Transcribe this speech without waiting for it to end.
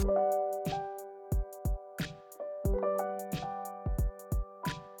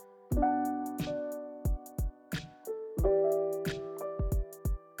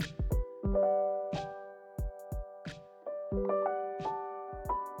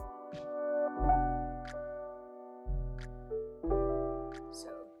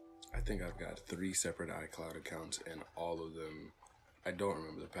think I've got 3 separate iCloud accounts, and all of them, I don't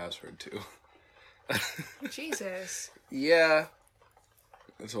remember the password to. Jesus. Yeah.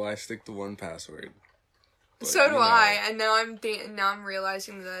 That's why I stick to one password. But, so do I, and now I'm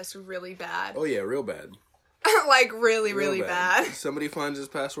realizing that that's really bad. Oh yeah, real bad. Like, really, really bad. Somebody finds this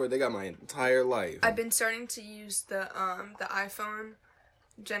password, they got my entire life. I've been starting to use the iPhone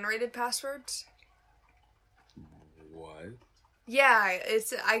generated passwords. What? Yeah,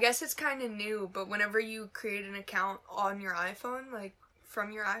 I guess it's kind of new, but whenever you create an account on your iPhone, like,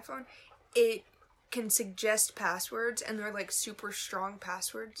 from your iPhone, it can suggest passwords, and they're, like, super strong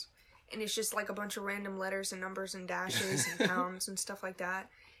passwords. And it's just, like, a bunch of random letters and numbers and dashes and pounds and stuff like that.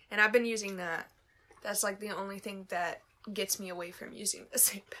 And I've been using that. That's, like, the only thing that gets me away from using the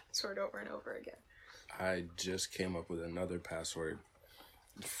same password over and over again. I just came up with another password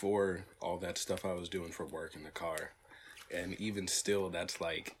for all that stuff I was doing for work in the car. And even still, that's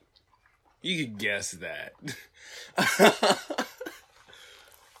like, you could guess that.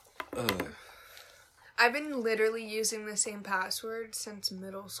 I've been literally using the same password since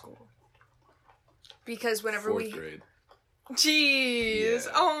middle school. Because whenever 4th grade. Jeez.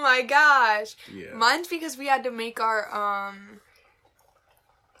 Yeah. Oh my gosh. Yeah. Mine's because we had to make our,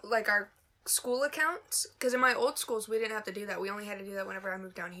 like our school accounts. Because in my old schools, we didn't have to do that. We only had to do that whenever I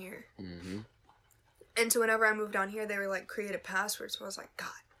moved down here. Mm-hmm. And so whenever I moved down here, they were like, create a password. So I was like, God,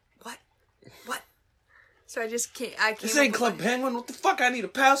 what? So I just can't, This ain't Club Penguin. What the fuck I need a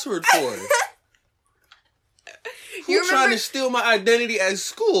password for? You're trying to steal my identity at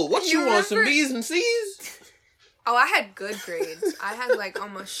school. What you want, some B's and C's? Oh, I had good grades. I had, like,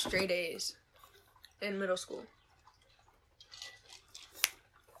 almost straight A's in middle school.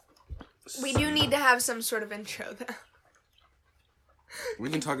 We do need to have some sort of intro, though. We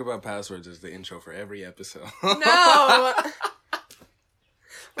can talk about passwords as the intro for every episode. No!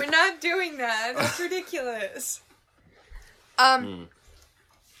 We're not doing that. That's ridiculous. I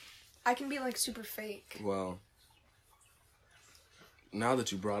can be, like, super fake. Well, now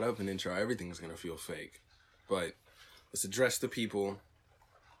that you brought up an intro, everything's gonna feel fake. But let's address the people.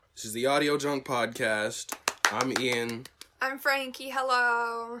 This is the Audio Junk Podcast. I'm Ian. I'm Frankie.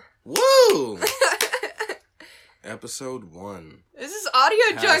 Hello. Woo! Episode 1. This is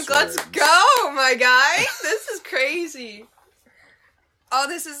Audio Junk. Let's go, my guy. This is crazy. Oh,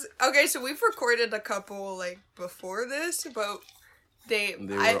 this is... Okay, so we've recorded a couple, like, before this, but they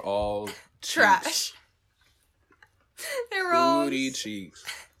were all... trash. They were all... Booty cheeks.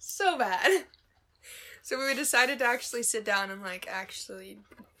 So bad. So we decided to actually sit down and, like, actually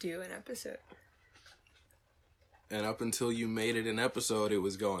do an episode. And up until you made it an episode, it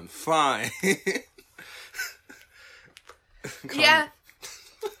was going fine. Yeah.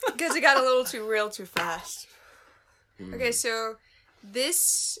 Because it got a little too real too fast. Okay, so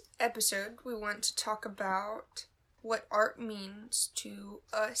this episode, we want to talk about what art means to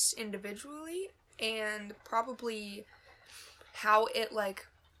us individually and probably how it, like,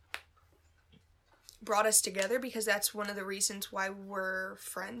 brought us together, because that's one of the reasons why we're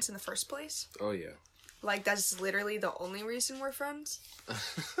friends in the first place. Oh, yeah. Like, that's literally the only reason we're friends.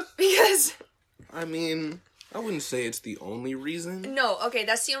 Because... I mean, I wouldn't say it's the only reason. No, okay,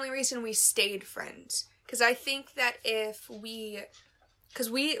 that's the only reason we stayed friends. Because I think that if we... Because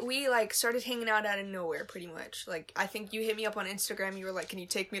we, like, started hanging out of nowhere, pretty much. Like, I think you hit me up on Instagram, you were like, can you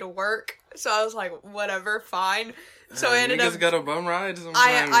take me to work? So I was like, whatever, fine. So I ended up... Niggas got a bum ride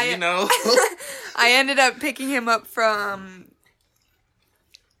sometimes, you know? I ended up picking him up from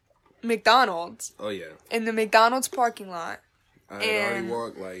McDonald's. Oh, yeah. In the McDonald's parking lot. I had already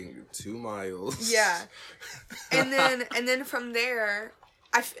walked, like, 2 miles. Yeah. And then from there...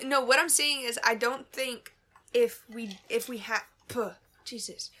 No, what I'm saying is, I don't think if we had...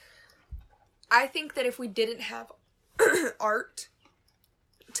 Jesus. I think that if we didn't have art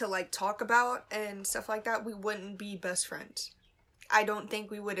to, like, talk about and stuff like that, we wouldn't be best friends. I don't think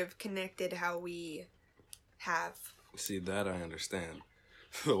we would have connected how we have. See, that I understand.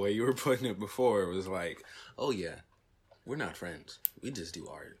 The way you were putting it before was like, oh, yeah, we're not friends. We just do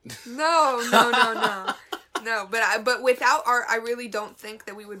art. No. No, but without art, I really don't think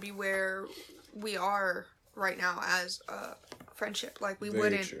that we would be where we are right now as a friendship. Like, we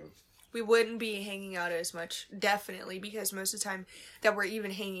wouldn't be hanging out as much, definitely, because most of the time that we're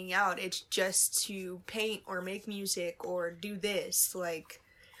even hanging out, it's just to paint or make music or do this, like...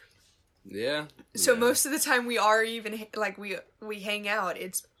 Yeah. So most of the time we are even, like, we hang out,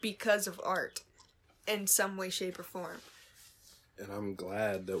 it's because of art, in some way, shape, or form. And I'm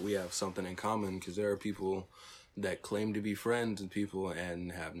glad that we have something in common, because there are people that claim to be friends and people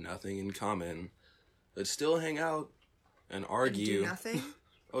and have nothing in common, that still hang out and argue. And do nothing?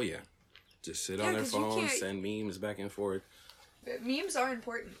 Oh, yeah. Just sit Yeah, on their 'cause you phone, can't- send memes back and forth. Memes are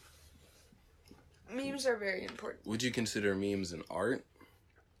important. Memes are very important. Would you consider memes an art?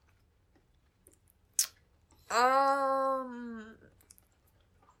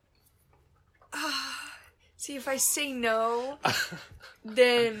 See, if I say no,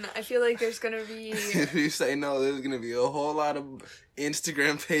 then I feel like there's gonna be... If you say no, there's gonna be a whole lot of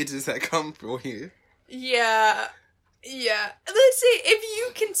Instagram pages that come for you. Yeah. Let's say if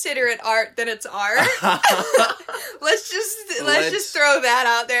you consider it art, then it's art. let's just throw that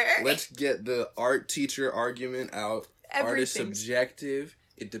out there. Let's get the art teacher argument out. Art is Everything's- subjective.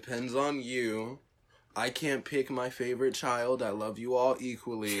 It depends on you. I can't pick my favorite child. I love you all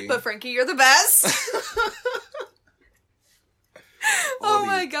equally. But Frankie, you're the best. Oh All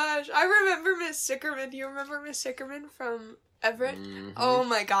my these- gosh. I remember Miss Sickerman. Do you remember Miss Sickerman from Everett? Mhm. Oh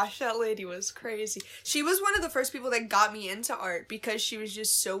my gosh, that lady was crazy. She was one of the first people that got me into art because she was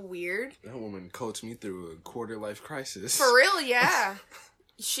just so weird. That woman coached me through a quarter-life crisis. For real, yeah.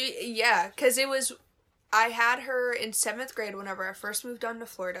 Because it was... I had her in 7th grade whenever I first moved on to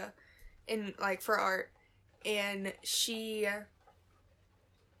Florida for art. And she...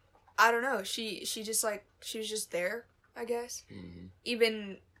 I don't know. She just, she was just there, I guess. Mhm.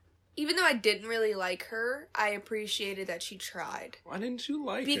 Even though I didn't really like her, I appreciated that she tried. Why didn't you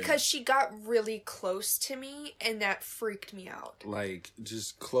like her? Because she got really close to me, and that freaked me out. Like,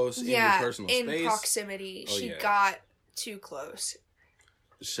 just close in your personal in space? proximity. Oh, She yeah. got too close.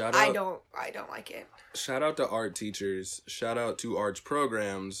 Shout out, I don't like it. shout out to art teachers. Shout out to arts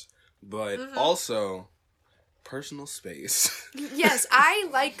programs. But Mhm. also, personal space. Yes, I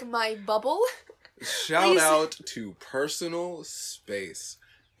like my bubble. Shout Please. out to personal space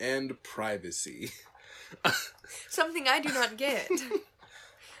and privacy. Something I do not get.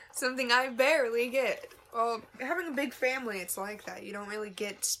 Something I barely get. Well, having a big family, it's like that. You don't really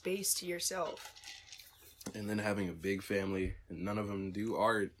get space to yourself. And then having a big family and none of them do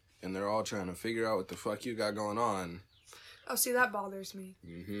art and they're all trying to figure out what the fuck you got going on. Oh, see, that bothers me.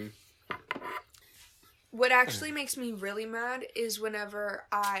 Mm-hmm. What actually makes me really mad is whenever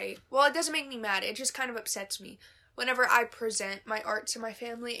well, it doesn't make me mad, it just kind of upsets me. Whenever I present my art to my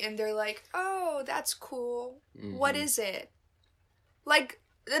family and they're like, oh, that's cool. Mm-hmm. What is it? Like,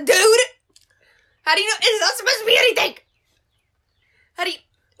 dude! How do you know? It's not supposed to be anything! How do you...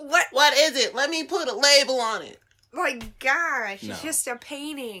 What is it? Let me put a label on it. Like, gosh, No. it's just a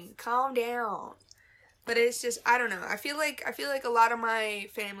painting. Calm down. But it's just, I don't know. I feel like a lot of my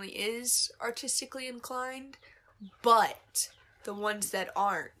family is artistically inclined, but the ones that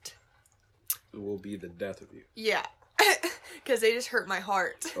aren't, It will be the death of you. yeah, because they just hurt my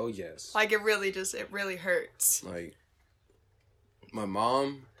heart. Oh, yes. Like, it really hurts. Like, my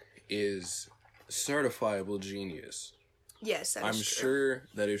mom is certifiable genius. Yes, that's I'm true. sure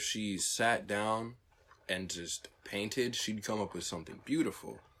that if she sat down and just painted, she'd come up with something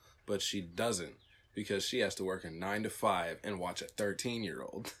beautiful. But she doesn't, because she has to work a 9 to 5 and watch a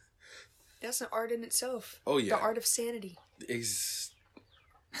 13-year-old. That's an art in itself. Oh, yeah. The art of sanity.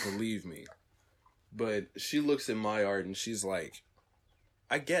 Believe me. But she looks at my art and she's like,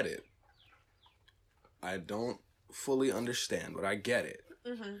 I get it. I don't fully understand, but I get it.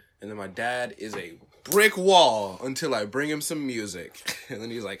 Mm-hmm. And then my dad is a brick wall until I bring him some music. And then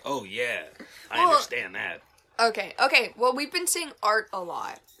he's like, oh yeah, I Well- understand that. Okay. Well, we've been saying art a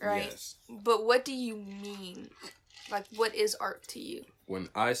lot, right? Yes. But what do you mean? Like, what is art to you? When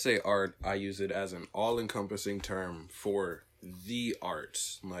I say art, I use it as an all-encompassing term for the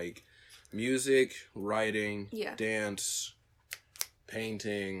arts. Like music, writing, Yeah. dance,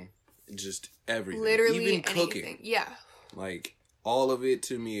 painting, just everything. Literally Even cooking. anything. Yeah. Like, all of it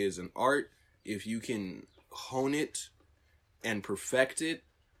to me is an art. If you can hone it and perfect it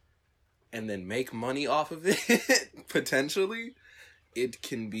and then make money off of it, potentially, it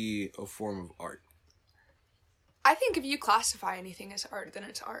can be a form of art. I think if you classify anything as art, then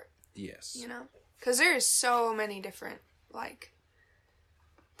it's art, Yes. you know? Because there's so many different, like,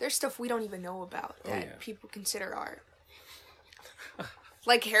 there's stuff we don't even know about Oh, that yeah. people consider art.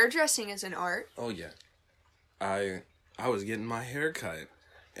 Like, hairdressing is an art. Oh, yeah. I was getting my hair cut,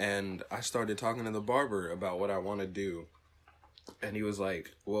 and I started talking to the barber about what I want to do. And he was like,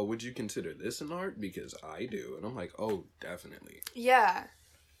 well, would you consider this an art? Because I do. And I'm like, oh, definitely. Yeah.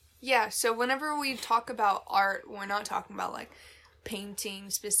 Yeah, so whenever we talk about art, we're not talking about, like, painting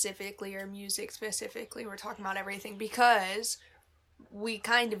specifically or music specifically. We're talking about everything because we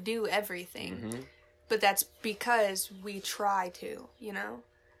kind of do everything. Mhm. But that's because we try to, you know?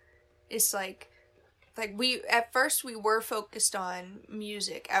 It's like at first we were focused on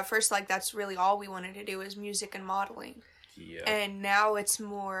music. At first, like, that's really all we wanted to do is music and modeling. Yeah. And now it's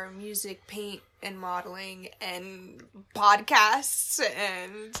more music, paint, and modeling, and podcasts,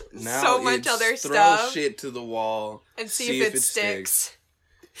 and Now so much it's other throw stuff. shit to the wall And see if it sticks.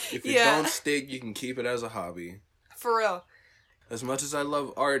 If it Yeah. don't stick, you can keep it as a hobby. For real. As much as I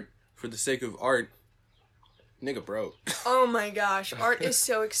love art for the sake of art, nigga broke. Oh my gosh, art is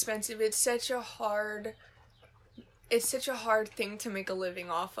so expensive. It's such a hard thing to make a living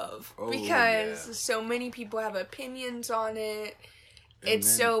off of, Oh, because yeah. so many people have opinions on it. And It's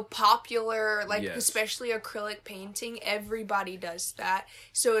then- so popular, like Yes. especially acrylic painting, everybody does that.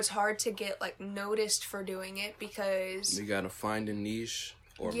 So it's hard to get like noticed for doing it because You gotta find a niche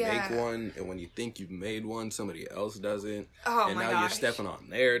or Yeah. make one, and when you think you've made one, somebody else does it. oh And my now gosh. you're stepping on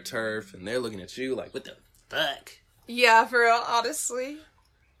their turf, and they're looking at you like, what the fuck? Yeah, for real, honestly.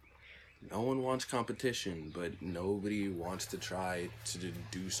 No one wants competition, but nobody wants to try to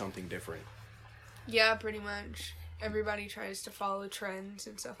do something different. Yeah, pretty much. Everybody tries to follow trends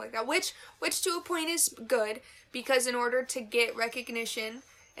and stuff like that, which to a point is good, because in order to get recognition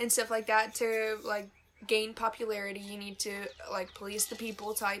and stuff like that, to like gain popularity, you need to like please the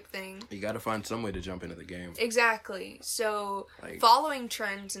people type thing. You gotta find some way to jump into the game. Exactly. So Like- following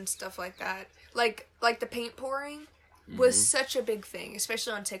trends and stuff like that, like the paint pouring was such a big thing,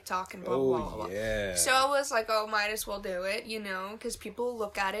 especially on TikTok and blah blah blah. blah. Oh, yeah. So I was like, oh, might as well do it, you know, because people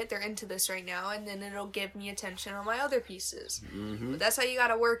look at it, they're into this right now, and then it'll give me attention on my other pieces. Mm-hmm. But that's how you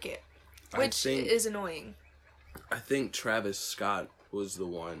gotta work it, I which think- is annoying. I think Travis Scott was the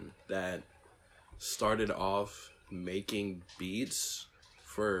one that started off making beats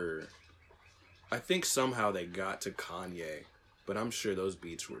for... I think somehow they got to Kanye, but I'm sure those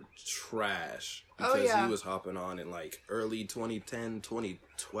beats were trash. Oh, Because yeah. he was hopping on in like early 2010,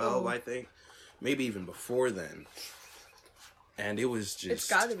 2012, Oh. I think. Maybe even before then. And it was just... It's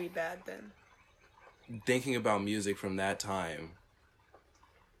gotta be bad then. Thinking about music from that time,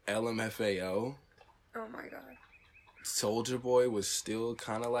 LMFAO, Oh my god. Soulja Boy was still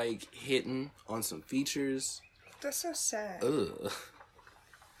kind of like hitting on some features. That's so sad. Ugh.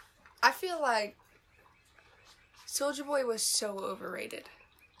 I feel like Soulja Boy was so overrated.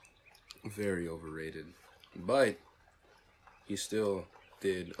 Very overrated. But he still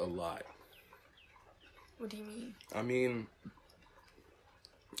did a lot. What do you mean? I mean,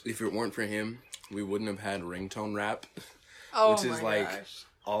 if it weren't for him, we wouldn't have had ringtone rap, Oh Which my is like- gosh.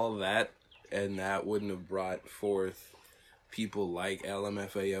 all that, and that wouldn't have brought forth people like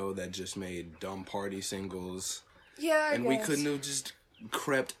LMFAO that just made dumb party singles. Yeah, I And guess. we couldn't have just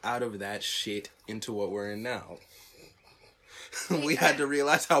crept out of that shit into what we're in now. We had to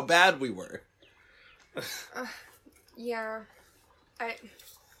realize how bad we were. Yeah.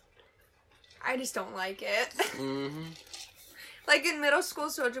 I just don't like it. Mm-hmm. Like in middle school,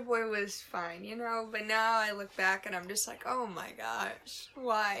 Soulja Boy was fine, you know? But now I look back and I'm just like, oh my gosh,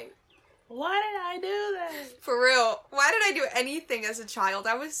 why? Why did I do that? For real, why did I do anything as a child?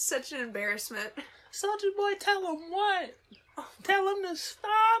 That was such an embarrassment. Soulja Boy, tell him what? Tell him to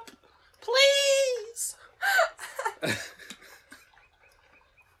stop, please.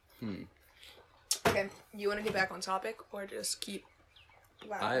 Okay, you want to get back on topic or just keep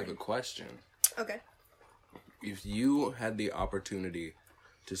I have a question. Okay. If you had the opportunity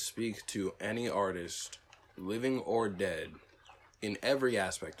to speak to any artist, living or dead, in every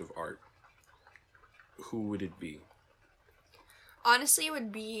aspect of art, who would it be? Honestly, it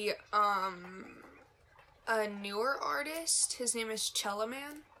would be a newer artist. His name is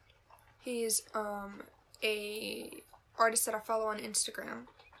Chellaman. He's a artist that I follow on Instagram.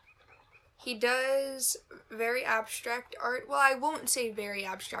 He does very abstract art. Well, I won't say very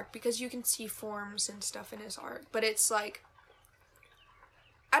abstract because you can see forms and stuff in his art, but it's like,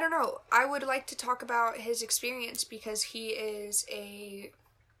 I don't know. I would like to talk about his experience because he is a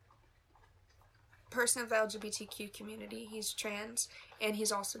person of the LGBTQ community. He's trans, and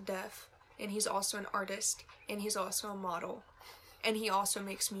he's also deaf, and he's also an artist, and he's also a model, and he also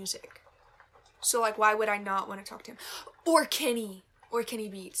makes music. So, like, why would I not want to talk to him? Or Kenny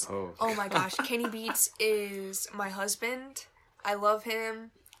Beats. Oh. My gosh, Kenny Beats is my husband. I love him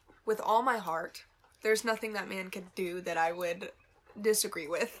with all my heart. There's nothing that man could do that I would disagree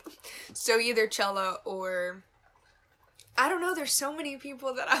with. So either Chella or... I don't know, there's so many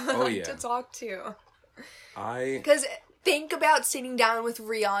people that I would like yeah. to talk to. I Because think about sitting down with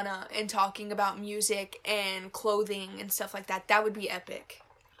Rihanna and talking about music and clothing and stuff like that. That would be epic.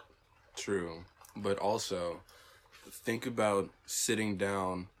 True, but also think about sitting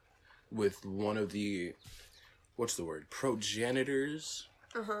down with one of the progenitors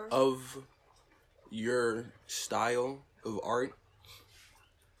of your style of art.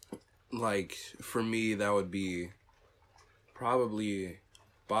 Like, for me, that would be probably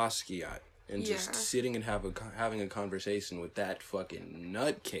Basquiat. And just Yeah. sitting and having a conversation with that fucking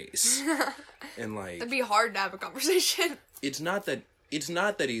nutcase. And like, It'd be hard to have a conversation. it's not that he's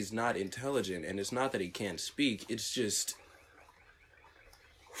not intelligent, and it's not that he can't speak. It's just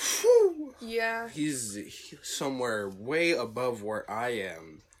Yeah. he's somewhere way above where I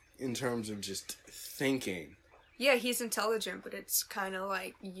am in terms of just thinking. Yeah, he's intelligent, but it's kind of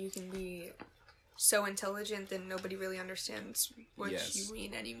like you can be so intelligent that nobody really understands what Yes. you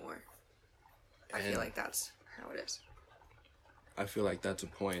mean anymore. I And feel like that's how it is. I feel like that's a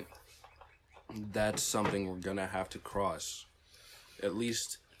point. That's something we're gonna have to cross. At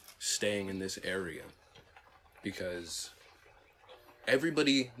least staying in this area. Because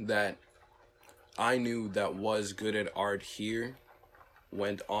everybody that I knew that was good at art here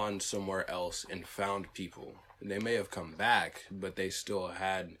went on somewhere else and found people. They may have come back, but they still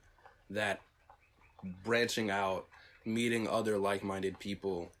had that branching out, meeting other like-minded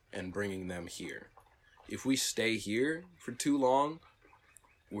people, and bringing them here. If we stay here for too long,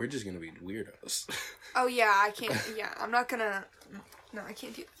 we're just gonna be weirdos. Oh yeah, I can't. Yeah, I'm not gonna. No, I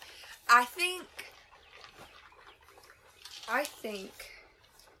can't do. I think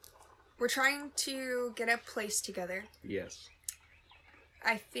we're trying to get a place together. Yes.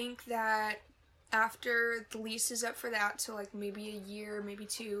 I think that after the lease is up for that, so like maybe a year, maybe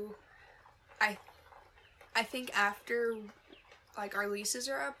two. I think after like our leases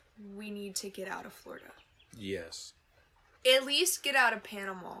are up, we need to get out of Florida. Yes. At least get out of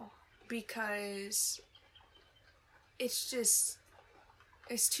Panama, because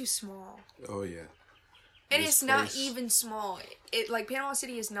it's too small. Oh yeah. And This it's not place- even small. It like Panama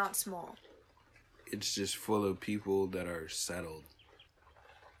City is not small. It's just full of people that are settled.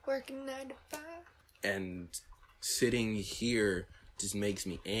 Working 9 to 5. And sitting here just makes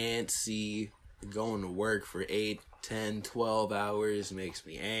me antsy. Going to work for 8, 10, 12 hours makes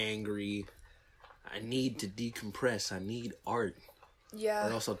me angry. I need to decompress. I need art. Yeah.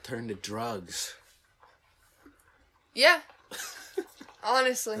 Or else I'll turn to drugs. Yeah.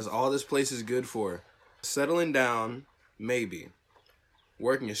 Honestly. That's all this place is good for. Settling down, maybe.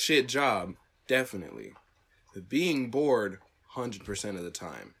 Working a shit job, definitely. But being bored, 100% of the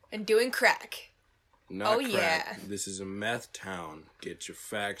time. And doing crack. Not Oh, crack. yeah. This is a meth town. Get your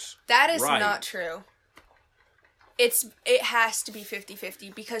facts That is right. not true. It has to be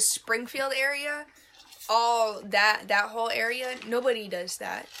 50-50 because Springfield area, all that whole area, nobody does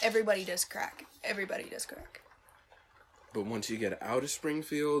that. Everybody does crack. Everybody does crack. But once you get out of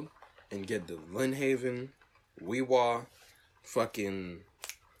Springfield and get to Lynn Haven, Weewa, fucking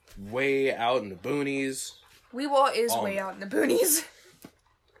way out in the boonies. Weewalt is Oh. way out in the boonies.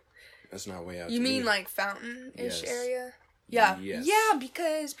 That's not way out. You to mean me. like Fountain-ish Yes. area? Yeah. Yes. Yeah,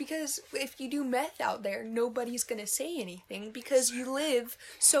 because if you do meth out there, nobody's gonna say anything because you live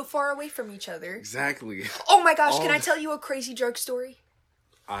so far away from each other. Exactly. Oh my gosh, All can I the- tell you a crazy drug story?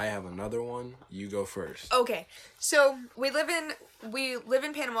 I have another one. You go first. Okay, so we live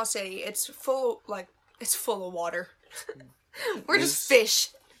in Panama City. It's full of water. We're just fish.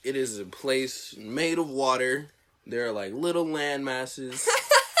 It is a place made of water. There are like little land masses.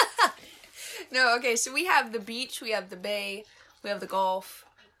 No, okay, so we have the beach, we have the bay, we have the Gulf.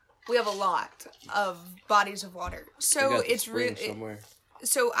 We have a lot of bodies of water. I So got the it's spring really somewhere.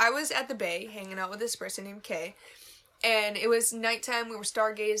 So I was at the bay hanging out with this person named Kay, and it was nighttime. We were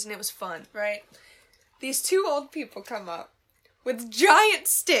stargazing. It was fun, right? These two old people come up with giant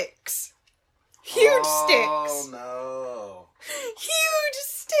sticks, huge sticks, no. huge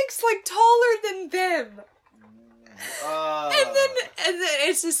sticks like taller than them. And then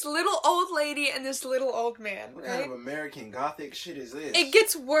it's this little old lady and this little old man, What right? kind of American Gothic shit is this? It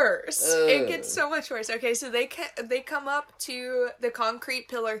gets worse. It Ugh. gets so much worse. Okay, so they come up to the concrete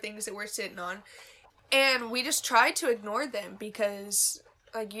pillar things that we're sitting on, and we just try to ignore them because,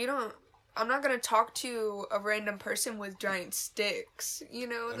 like, I'm not gonna talk to a random person with giant sticks. You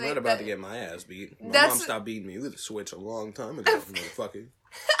know, I'm like, not about to get my ass beat. My That's- mom stopped beating me with a switch a long time ago, motherfucker.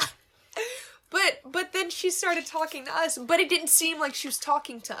 But then she started talking to us, but it didn't seem like she was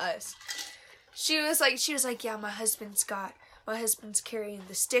talking to us. She was like, yeah, my husband's carrying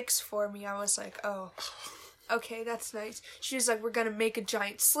the sticks for me. I was like, oh, okay, that's nice. She was like, we're gonna make a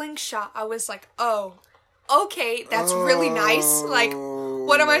giant slingshot. I was like, oh, okay, that's really nice. Like,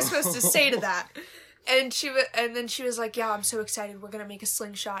 what am I supposed to say to that? And then she was like, yeah, I'm so excited. We're gonna make a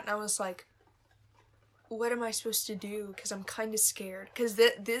slingshot. And I was like, what am I supposed to do? Because I'm kind of scared. Because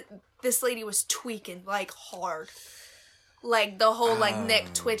this lady was tweaking, like, hard. Like, the whole, like,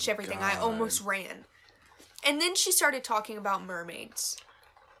 neck twitch, everything. I God. almost ran. And then she started talking about mermaids.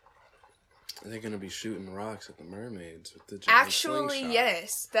 They're gonna be shooting rocks at the mermaids with the giant Actually, slingshot.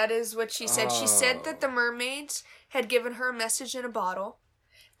 yes. That is what she said. She said Oh. that the mermaids had given her a message in a bottle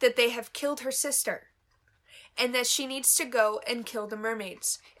that they have killed her sister. And that she needs to go and kill the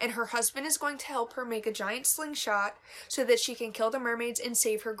mermaids. And her husband is going to help her make a giant slingshot so that she can kill the mermaids and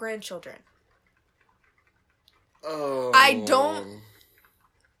save her grandchildren. Oh.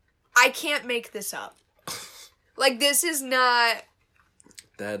 I can't make this up. Like, this is not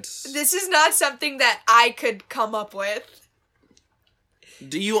something that I could come up with.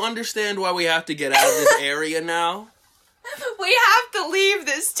 Do you understand why we have to get out of this area now? We have to leave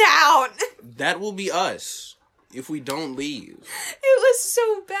this town. That will be us if we don't leave. It was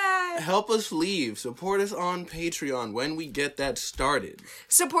so bad. Help us leave. Support us on Patreon when we get that started.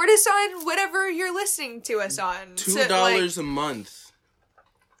 Support us on whatever you're listening to us on. $2 a month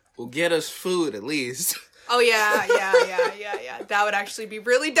will get us food at least. Oh, yeah. That would actually be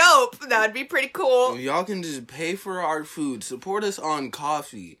really dope. That would be pretty cool. Y'all can just pay for our food. Support us on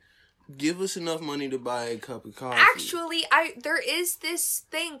coffee. Give us enough money to buy a cup of coffee. Actually, there is this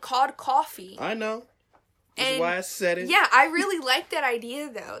thing called coffee. I know. That's And why I said it. Yeah, I really like that idea,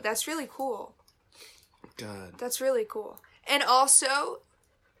 though. That's really cool. God. That's really cool. And also,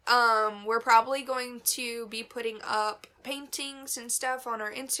 we're probably going to be putting up paintings and stuff on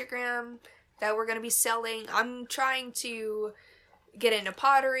our Instagram that we're going to be selling. I'm trying to get into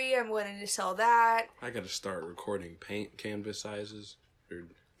pottery. I'm wanting to sell that. I gotta start recording paint canvas sizes. Or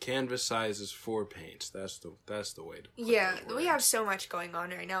canvas sizes for paints. That's the way to put Yeah, those we words. have so much going on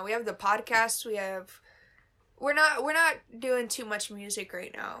right now. We have the podcast. We're not doing too much music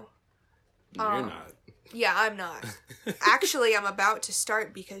right now. You're not. Yeah, I'm not. Actually, I'm about to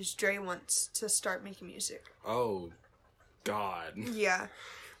start because Dre wants to start making music. Oh, God. Yeah.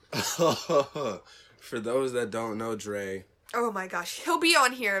 For those that don't know Dre, Oh my gosh. He'll be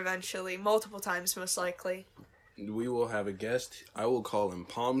on here eventually. Multiple times, most likely. we will have a guest. I will call him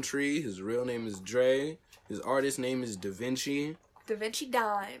Palm Tree. His real name is Dre. His artist name is Da Vinci. Da Vinci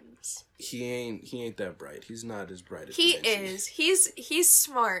Dimes. He ain't that bright. He's not as bright as He Da Vinci. is. He's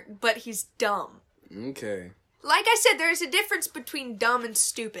smart, but he's dumb. Okay. Like I said, there's a difference between dumb and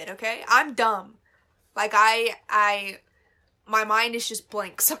stupid, okay? I'm dumb. Like, my mind is just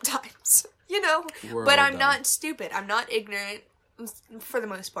blank sometimes, you know? We're But all I'm dumb. not stupid. I'm not ignorant, for the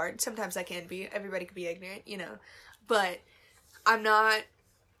most part. Sometimes I can be. Everybody can be ignorant, you know? But I'm not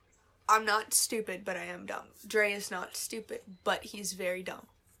stupid, but I am dumb. Dre is not stupid, but he's very dumb.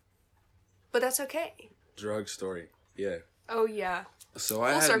 But that's okay. Drug story. Yeah. Oh, yeah. So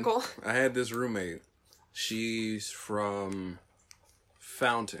Full circle. I had this roommate. She's from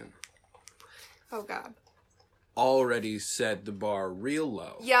Fountain. Oh, God. Already set the bar real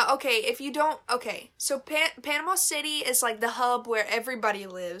low. Yeah, okay, if you don't... Okay, so Panama City is, like, the hub where everybody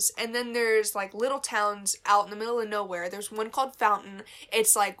lives, and then there's, like, little towns out in the middle of nowhere. There's one called Fountain.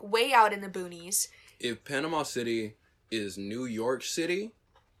 It's, like, way out in the boonies. If Panama City is New York City,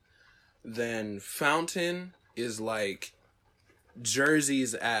 then Fountain is like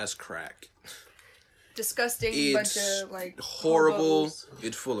Jersey's ass crack. Disgusting It's bunch of, like... horrible. hobos.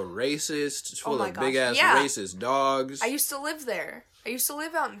 It's full of racists. It's full my of gosh, big ass yeah. racist dogs. I used to live there. I used to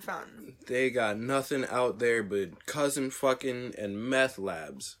live out in Fountain. They got nothing out there but cousin fucking and meth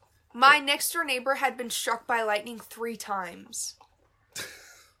labs. My next-door neighbor had been struck by lightning 3 times.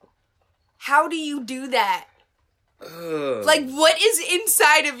 How do you do that? Ugh. Like, what is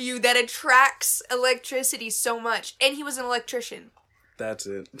inside of you that attracts electricity so much? And he was an electrician. That's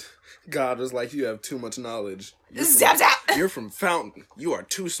it. God was like, you have too much knowledge. Zap, zap. You're from Fountain. You are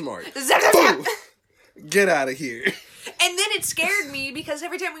too smart. Zap, zap, zap. Boom. Get out of here. And then it scared me because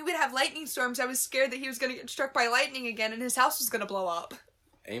every time we would have lightning storms, I was scared that he was going to get struck by lightning again and his house was going to blow up.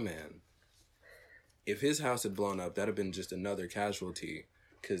 Amen. If his house had blown up, that'd have been just another casualty.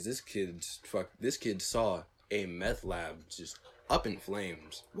 Cause this kid saw a meth lab just up in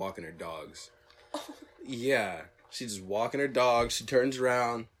flames, walking her dogs. Yeah, she's just walking her dog. She turns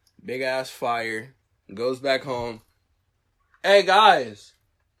around, big ass fire, goes back home. Hey guys,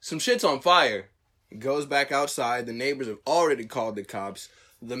 some shit's on fire. Goes back outside. The neighbors have already called the cops.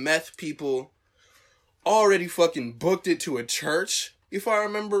 The meth people already fucking booked it to a church, if I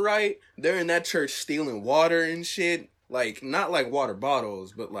remember right. They're in that church stealing water and shit. Like, not like water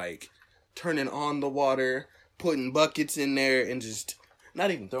bottles, but like turning on the water, putting buckets in there, and just not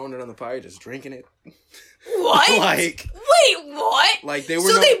even throwing it on the fire, just drinking it. What? Like, Wait, what? like they were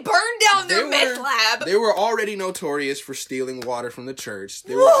So no- they burned down their they meth were- lab. They were already notorious for stealing water from the church.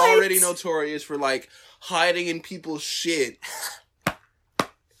 They were What? already notorious for like hiding in people's shit,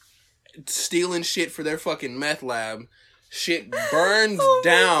 stealing shit for their fucking meth lab. Shit burns Oh my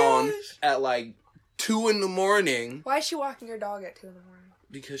down gosh. at like 2 a.m. Why is she walking her dog at 2 in the morning?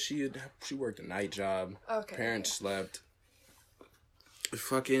 because she worked a night job. Okay. Parents slept.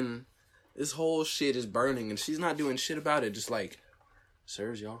 Fucking, this whole shit is burning and she's not doing shit about it. Just like,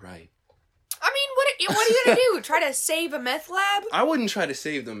 serves y'all right. I mean, what are you gonna do? Try to save a meth lab? I wouldn't try to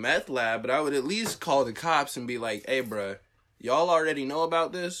save the meth lab, but I would at least call the cops and be like, hey, bruh, y'all already know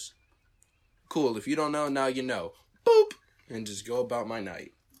about this? Cool, if you don't know, now you know. Boop! And just go about my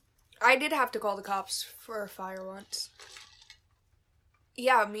night. I did have to call the cops for a fire once.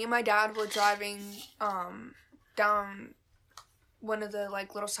 Yeah, me and my dad were driving down one of the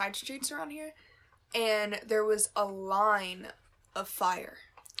like little side streets around here, and there was a line of fire.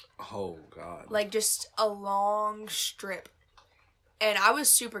 Oh, God. Like just a long strip. And I was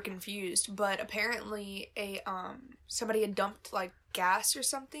super confused, but apparently somebody had dumped like gas or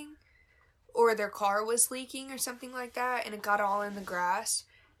something, or their car was leaking or something like that, and it got all in the grass.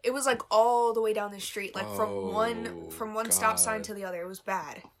 It was like all the way down the street, like from one stop sign God. to the other. It was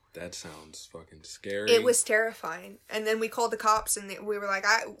bad. That sounds fucking scary. It was terrifying. And then we called the cops, and we were like,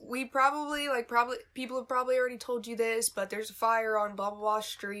 we probably people have probably already told you this, but there's a fire on blah blah blah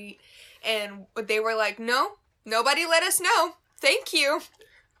street, and they were like, no, nobody let us know. Thank you.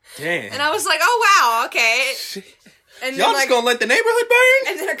 Damn. And I was like, oh wow, okay. And Y'all then, just gonna let the neighborhood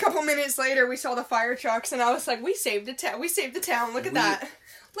burn? and then a couple minutes later, we saw the fire trucks, and I was like, we saved the town. We saved the town. Look at that.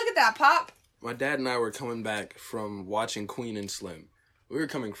 Look at that, Pop. My dad and I were coming back from watching Queen and Slim. We were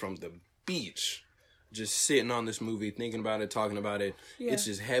coming from the beach, just sitting on this movie, thinking about it, talking about it. Yeah. It's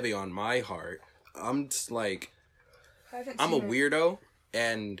just heavy on my heart. I'm just like, I'm I'm a weirdo,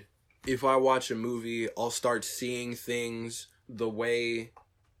 and if I watch a movie, I'll start seeing things the way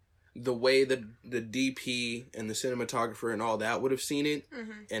the DP and the cinematographer and all that would have seen it,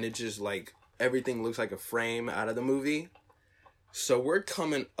 and it just like everything looks like a frame out of the movie. So we're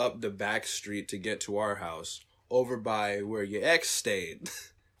coming up the back street to get to our house, over by where your ex stayed.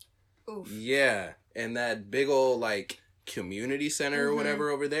 Oof. Yeah, and that big old like community center or whatever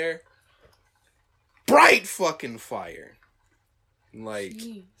over there. Bright fucking fire. Like,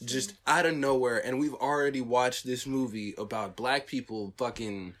 Jeez. just out of nowhere. And we've already watched this movie about black people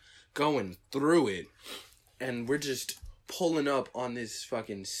fucking going through it. And we're just pulling up on this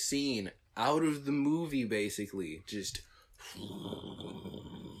fucking scene out of the movie, basically. Just...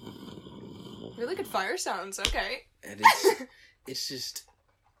 Really good fire sounds. Okay. And it's just...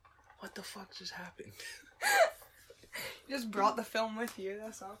 What the fuck just happened? You just brought the film with you.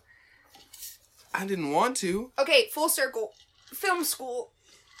 That's all. I didn't want to. Okay, full circle. Film school.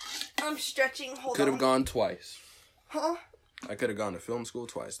 I'm stretching. Hold on. Could have gone twice. Huh? I could have gone to film school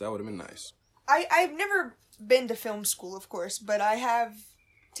twice. That would have been nice. I've never been to film school, of course, but I have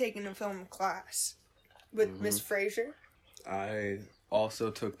taken a film class with Miss Fraser. I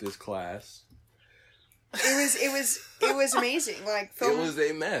also took this class. It was amazing. Like film. It was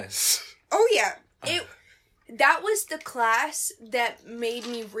a mess. Oh yeah. That was the class that made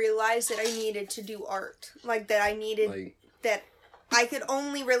me realize that I needed to do art. Like that I needed that I could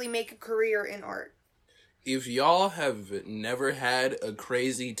only really make a career in art. If y'all have never had a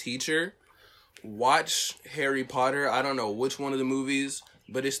crazy teacher, watch Harry Potter. I don't know which one of the movies,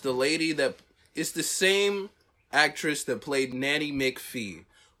 but it's it's the same actress that played Nanny McPhee,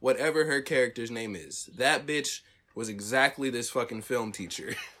 whatever her character's name is. That bitch was exactly this fucking film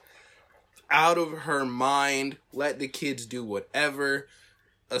teacher. Out of her mind, let the kids do whatever.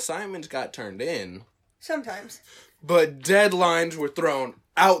 Assignments got turned in. Sometimes. But deadlines were thrown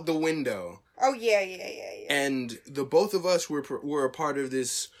out the window. Oh yeah. And the both of us were a part of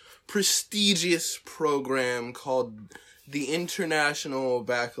this prestigious program called the International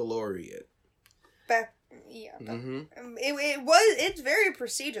Baccalaureate. Yeah. Mm-hmm. It's very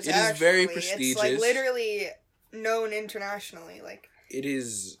prestigious. It is very prestigious. It's like literally known internationally. Like it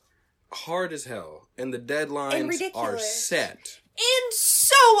is hard as hell, and the deadlines are set. And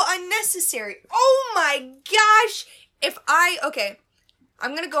so unnecessary. Oh my gosh!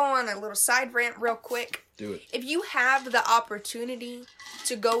 I'm gonna go on a little side rant real quick. Do it. If you have the opportunity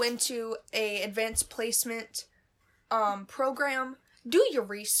to go into a advanced placement program, do your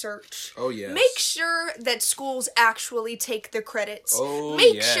research. Oh, yes. Make sure that schools actually take the credits. Oh,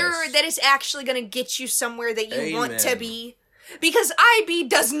 Make yes. sure that it's actually going to get you somewhere that you want to Amen. be. Because IB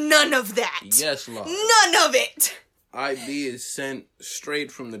does none of that. Yes, Lord. None of it. IB is sent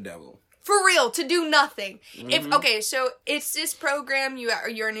straight from the devil. For real, to do nothing. So it's this program,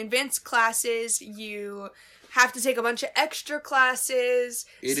 you're in advanced classes, you have to take a bunch of extra classes,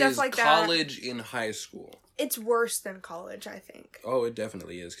 It stuff is like that. college in high school. it's worse than college, I think. Oh, it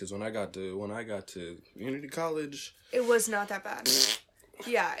definitely is. Because when I got to community college, It was not that bad.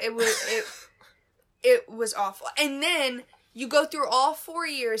 Yeah, it was awful. And then you go through all 4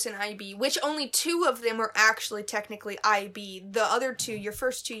 years in IB, which only 2 of them are actually technically IB. The other 2, your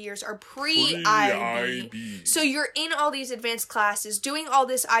first 2 years, are pre-IB. So you're in all these advanced classes, doing all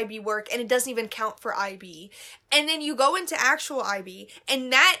this IB work, and it doesn't even count for IB. And then you go into actual IB,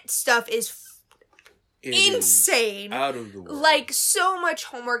 and that stuff is insane. Out of the world. Like, so much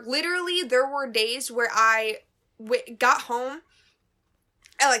homework. Literally, there were days where I got home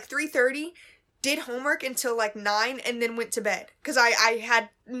at like 3:30, did homework until like 9, and then went to bed. Because I had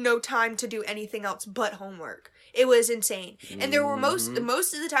no time to do anything else but homework. It was insane. And there were most of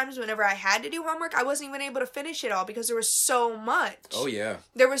the times whenever I had to do homework, I wasn't even able to finish it all because there was so much. Oh, yeah.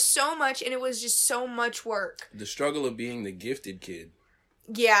 There was so much, and it was just so much work. The struggle of being the gifted kid.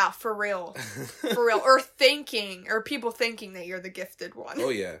 Yeah, for real. For real. Or people thinking that you're the gifted one. Oh,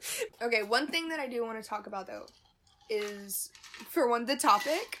 yeah. Okay, one thing that I do want to talk about, though, is, for one, the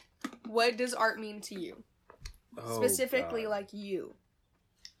topic. What does art mean to you? Oh, Specifically, God. like, you.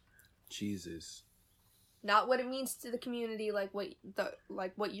 Jesus. Not what it means to the community, like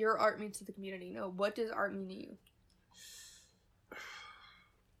what your art means to the community. No, what does art mean to you?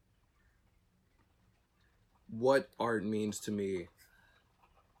 What art means to me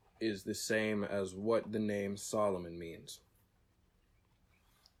is the same as what the name Solomon means.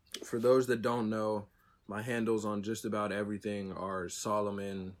 For those that don't know, my handles on just about everything are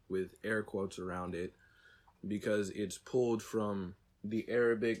Solomon with air quotes around it because it's pulled from the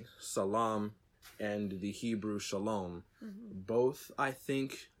Arabic salam and the Hebrew shalom. Mm-hmm. Both, I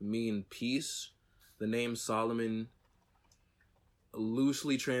think, mean peace. The name Solomon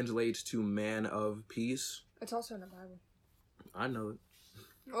loosely translates to man of peace. It's also in the Bible. I know it.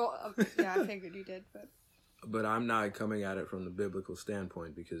 Well, yeah, I figured you did, But I'm not coming at it from the biblical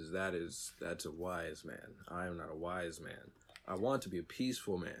standpoint because that's a wise man. I am not a wise man. I want to be a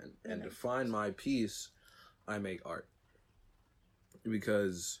peaceful man. And to find my peace, I make art.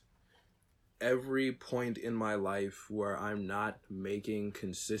 Because every point in my life where I'm not making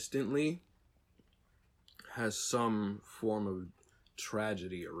consistently has some form of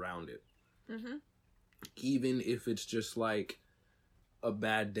tragedy around it. Mm-hmm. Even if it's just like a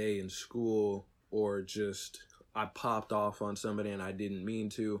bad day in school or just I popped off on somebody and I didn't mean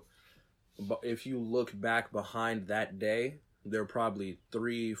to. But if you look back behind that day, there are probably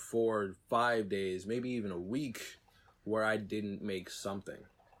 3, 4, 5 days, maybe even a week where I didn't make something.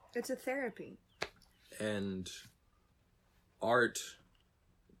 It's a therapy. And art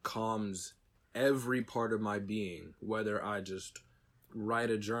calms every part of my being, whether I just write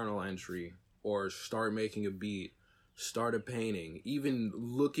a journal entry or start making a beat, start a painting, even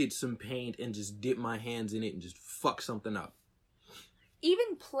look at some paint and just dip my hands in it and just fuck something up.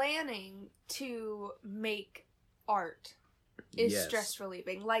 Even planning to make art is stress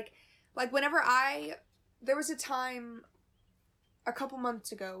relieving. Like whenever there was a time a couple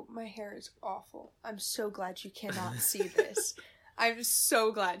months ago, my hair is awful. I'm so glad you cannot see this. I'm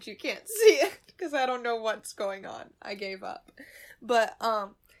so glad you can't see it because I don't know what's going on. I gave up. But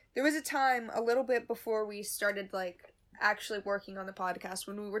there was a time a little bit before we started like actually working on the podcast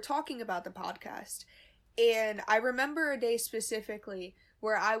when we were talking about the podcast. And I remember a day specifically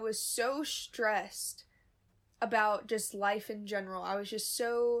where I was so stressed about just life in general. I was just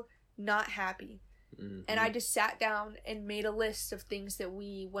so not happy. Mm-hmm. And I just sat down and made a list of things that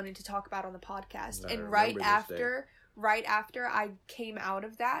we wanted to talk about on the podcast. And right after I came out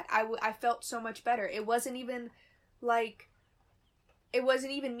of that, I felt so much better. It wasn't even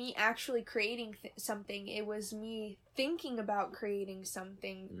me actually creating something. It was me thinking about creating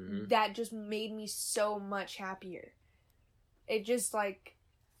something that just made me so much happier. It just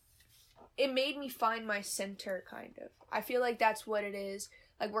it made me find my center, kind of. I feel like that's what it is.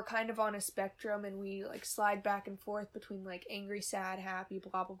 Like, we're kind of on a spectrum and we slide back and forth between angry, sad, happy,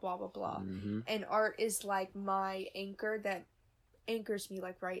 blah, blah, blah, blah, blah. Mm-hmm. And art is my anchor that anchors me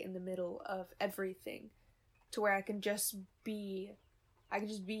right in the middle of everything, to where I can just be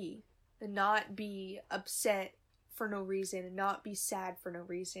and not be upset for no reason and not be sad for no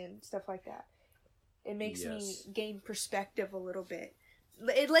reason, stuff like that. It makes me gain perspective a little bit.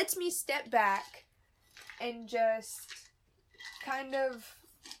 It lets me step back and just kind of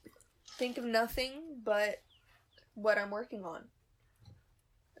think of nothing but what I'm working on.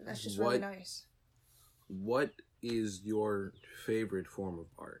 And that's just really nice. What is your favorite form of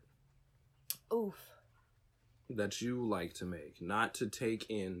art? Oof. That you like to make, not to take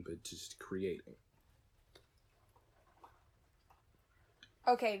in, but just creating.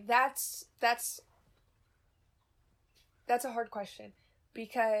 Okay, that's that's a hard question.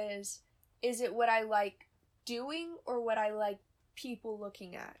 Because is it what I like doing or what I like people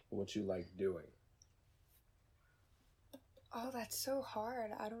looking at? What you like doing. Oh, that's so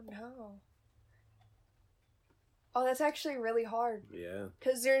hard. I don't know. Oh, that's actually really hard. Yeah.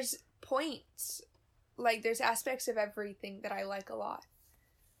 Because there's points. Like, there's aspects of everything that I like a lot.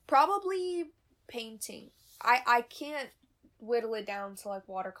 Probably painting. I can't whittle it down to, like,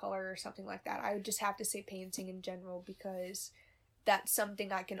 watercolor or something like that. I would just have to say painting in general because that's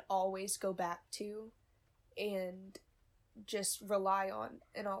something I can always go back to and just rely on,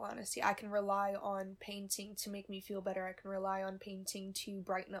 in all honesty. I can rely on painting to make me feel better. I can rely on painting to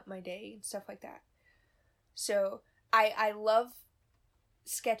brighten up my day and stuff like that. So, I love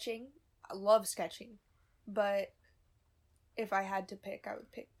sketching. I love sketching. But if I had to pick, I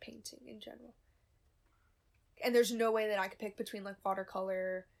would pick painting in general. And there's no way that I could pick between, like,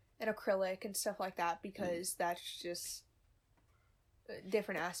 watercolor and acrylic and stuff like that because that's just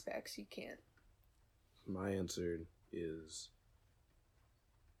different aspects. You can't. My answer is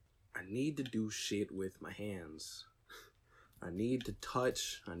I need to do shit with my hands. I need to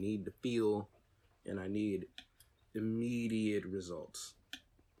touch, I need to feel, and I need immediate results.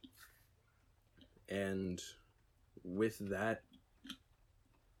 And with that,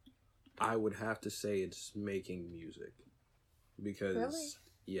 I would have to say it's making music. Because, Really?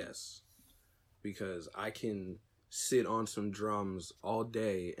 yes. Because I can sit on some drums all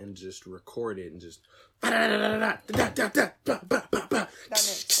day and just record it and just That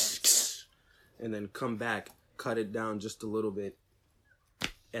makes sense. and then come back, cut it down just a little bit,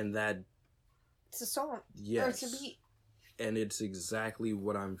 and that, It's a song. yes, Or it's a beat. and it's exactly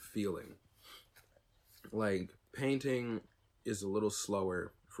what I'm feeling. Like, painting is a little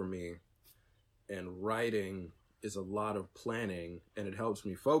slower for me, and writing is a lot of planning, and it helps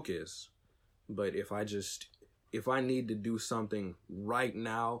me focus. But if I need to do something right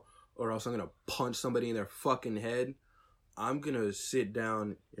now, or else I'm gonna punch somebody in their fucking head, I'm gonna sit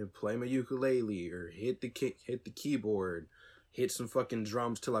down and play my ukulele, or hit the keyboard, hit some fucking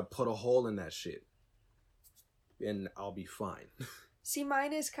drums till I put a hole in that shit, and I'll be fine. See,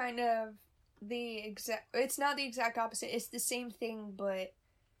 mine is kind of the exact... It's not the exact opposite. It's the same thing, but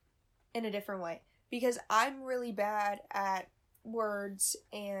in a different way. Because I'm really bad at words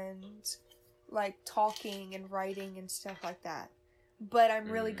and, like, talking and writing and stuff like that. But I'm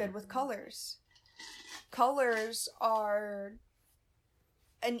really good with colors. Colors are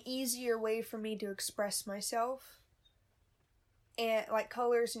an easier way for me to express myself. And, like,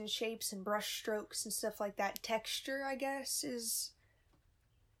 colors and shapes and brush strokes and stuff like that. Texture, I guess, is...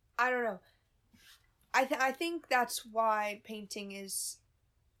 I don't know. I think that's why painting is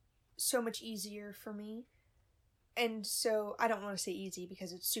so much easier for me. And so, I don't want to say easy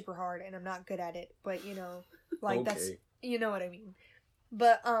because it's super hard and I'm not good at it. But, you know, like, Okay. that's... You know what I mean.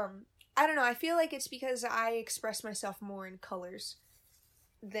 But, I don't know. I feel like it's because I express myself more in colors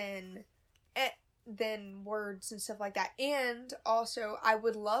than words and stuff like that. And also, I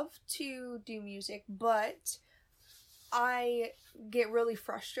would love to do music, but I get really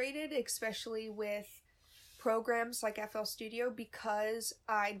frustrated, especially with programs like FL Studio, because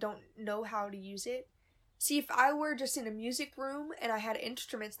I don't know how to use it. See, if I were just in a music room and I had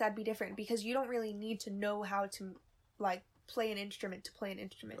instruments, that'd be different, because you don't really need to know how to, like, play an instrument to play an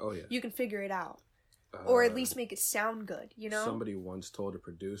instrument. Oh, yeah. You can figure it out. Or at least make it sound good, you know? Somebody once told a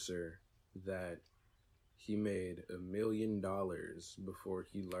producer that he made $1 million before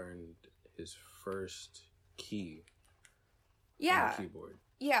he learned his first key Yeah. on the keyboard.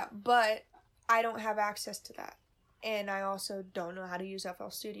 Yeah, but I don't have access to that. And I also don't know how to use FL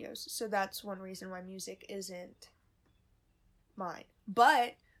Studios. So that's one reason why music isn't mine.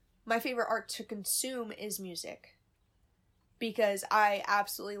 But my favorite art to consume is music. Because I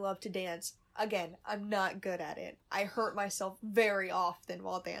absolutely love to dance. Again, I'm not good at it. I hurt myself very often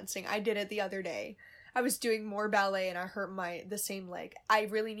while dancing. I did it the other day. I was doing more ballet and I hurt the same leg. I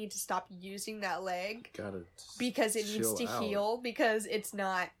really need to stop using that leg. Gotta Because it needs to chill out. heal. Because it's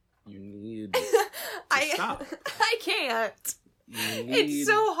not... You need to stop. I can't. You need, It's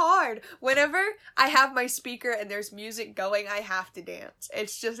so hard. Whenever I have my speaker and there's music going, I have to dance.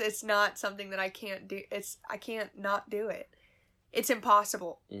 It's not something that I can't do. I can't not do it. It's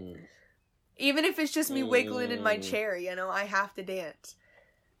impossible. Even if it's just me wiggling in my chair, you know, I have to dance.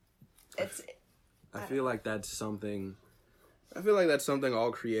 I feel like that's something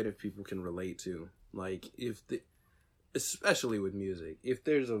all creative people can relate to. Like, especially with music, if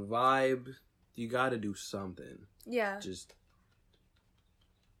there's a vibe, you gotta do something. Yeah. Just,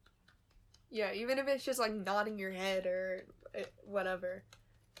 Yeah, even if it's just like nodding your head or whatever.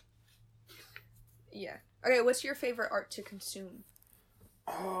 Yeah. Okay, what's your favorite art to consume?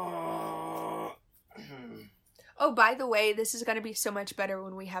 Oh, by the way, this is gonna be so much better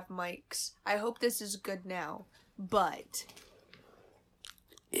when we have mics. I hope this is good now, but...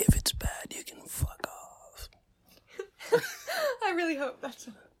 If it's bad, you can fuck off. I really hope that's...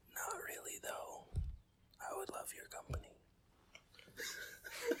 Not really, though. I would love your company.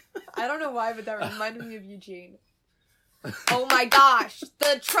 I don't know why, but that reminded me of Eugene. Oh my gosh,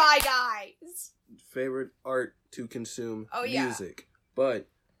 the Try Guys! Favorite art to consume, Oh, yeah. music. But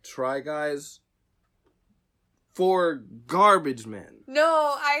Try Guys for garbage men.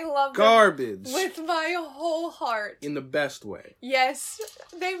 No, I love them Garbage. with my whole heart. In the best way. Yes,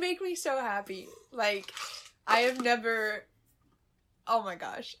 they make me so happy. Like, I have never... Oh my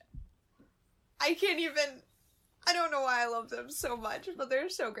gosh. I can't even... I don't know why I love them so much, but they're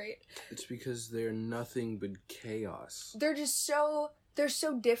so great. It's because they're nothing but chaos. They're just so... They're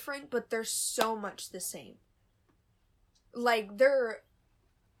so different, but they're so much the same. Like, they're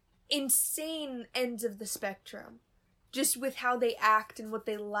insane ends of the spectrum. Just with how they act and what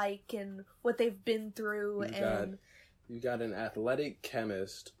they like and what they've been through. You got an athletic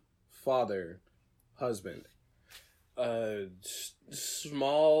chemist, father, husband, a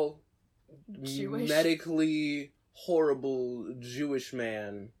small, Jewish. medically horrible Jewish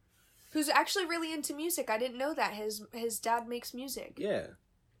man. Who's actually really into music. I didn't know that. His dad makes music. Yeah,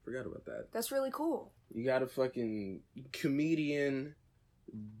 forgot about that. That's really cool. You got a fucking comedian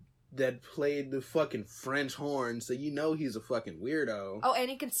that played the fucking French horn, so you know he's a fucking weirdo. Oh, and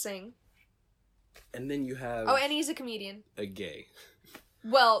he can sing. And then you have Oh, and he's a comedian. a gay.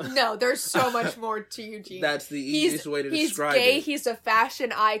 Well, no, there's so much more to Eugene. That's the easiest way to describe He's gay, it. he's a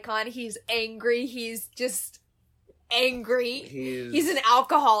fashion icon, he's angry, he's just angry. He's an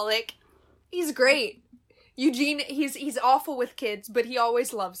alcoholic. He's great. Eugene, he's awful with kids, but he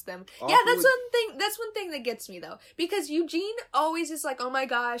always loves them. Awful That's one thing that gets me though. Because Eugene always is like, "Oh my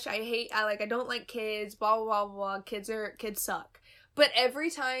gosh, I don't like kids, blah blah blah blah. Kids suck." But every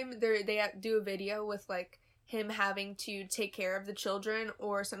time they do a video with like him having to take care of the children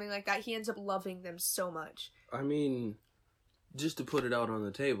or something like that, he ends up loving them so much. I mean, just to put it out on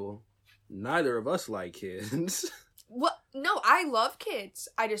the table, neither of us like kids. What? No, I love kids.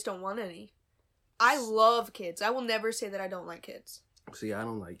 I just don't want any. I love kids. I will never say that I don't like kids. See, I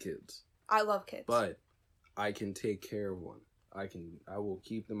don't like kids. I love kids. But I can take care of one. I will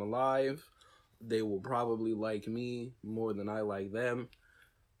keep them alive. They will probably like me more than I like them.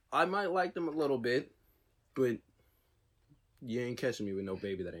 I might like them a little bit, but you ain't catching me with no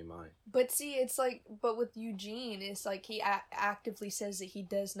baby that ain't mine. But see, it's like, but with Eugene, it's like he actively says that he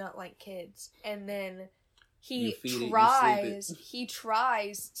does not like kids. And then he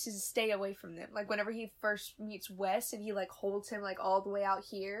tries to stay away from them. Like, whenever he first meets Wes and he, like, holds him, like, all the way out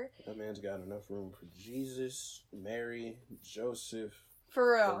here. That man's got enough room for Jesus, Mary, Joseph,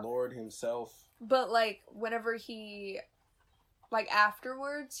 For real. the Lord himself. But, like, whenever he, like,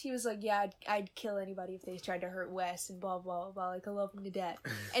 afterwards, he was like, yeah, I'd kill anybody if they tried to hurt Wes and blah, blah, blah. Like, I love him to death.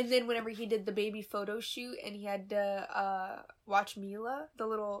 And then whenever he did the baby photo shoot and he had to watch Mila, the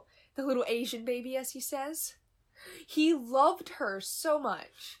little Asian baby, as he says, he loved her so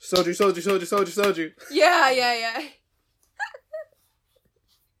much. Soju. Yeah.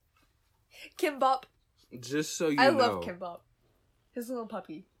 Kimbop. Just so you know. I love Kimbop. His little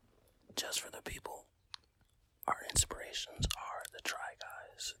puppy. Just for the people, our inspirations are the Try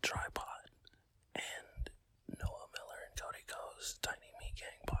Guys, Tripod, and Noah Miller and Cody Co's Tiny Meat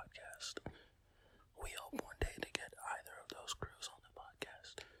Gang podcast. We hope one day to get either of those crews on the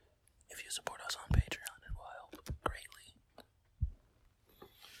podcast. If you support us on Patreon, it will help greatly.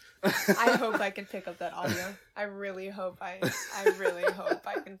 I hope I can pick up that audio. I really hope I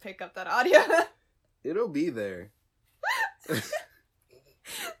can pick up that audio. It'll be there. That's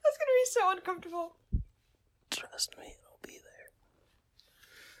gonna be so uncomfortable. Trust me, it'll be there.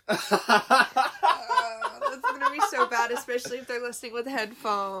 That's gonna be so bad, especially if they're listening with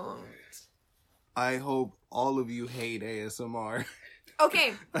headphones. I hope all of you hate ASMR.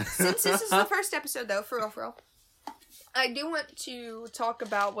 Okay, since this is the first episode, though, for real, I do want to talk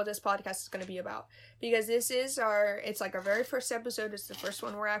about what this podcast is going to be about. Because this is it's like our very first episode. It's the first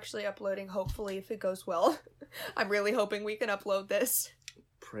one we're actually uploading, hopefully, if it goes well. I'm really hoping we can upload this.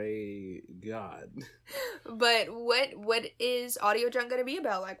 Pray God. But what is Audio Drunk going to be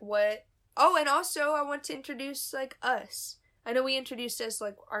about? Like, what... Oh, and also, I want to introduce, like, us. I know we introduced us,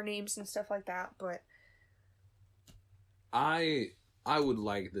 like, our names and stuff like that, but... I would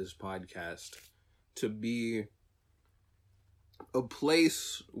like this podcast to be a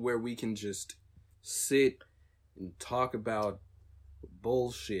place where we can just sit and talk about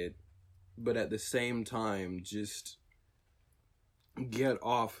bullshit, but at the same time, just get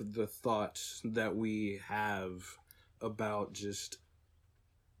off the thoughts that we have about just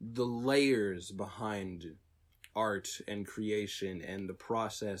the layers behind art and creation and the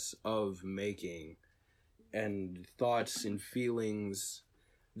process of making, and thoughts and feelings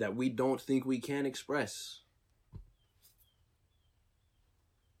that we don't think we can express.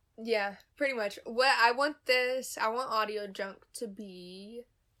 Yeah, pretty much. I want Audio Junk to be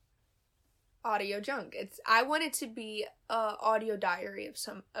audio junk. I want it to be a audio diary of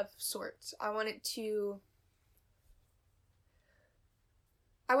sorts. I want it to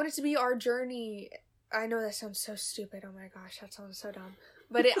be our journey. I know that sounds so stupid. Oh my gosh, that sounds so dumb.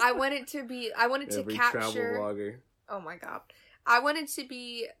 But I want it to Every capture. travel vlogger. Oh my god. I want it to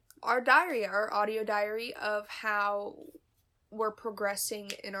be our diary, our audio diary of how we're progressing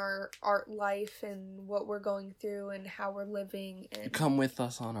in our art life and what we're going through and how we're living. And Come with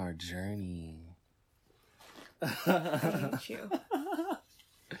us on our journey. I hate you.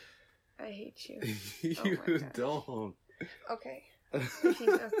 I hate you. You Oh my gosh. don't. Okay.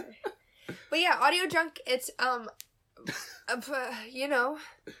 Okay. But yeah, Audio Junk, it's,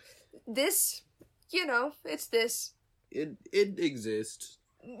 it's this. It exists.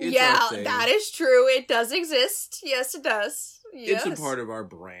 It's Yeah, our thing. that is true. It does exist. Yes, it does. Yes. It's a part of our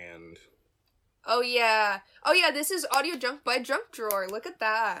brand. Oh yeah, this is Audio Junk by Junk Drawer. Look at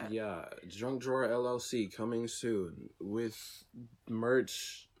that. Yeah, Junk Drawer LLC coming soon with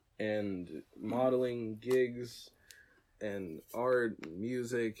merch and modeling gigs and art,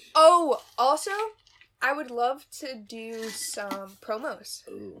 music. Oh, also, I would love to do some promos.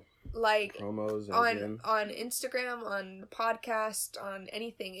 Ooh, Like promos on Instagram, on podcast, on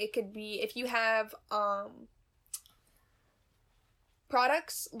anything. It could be if you have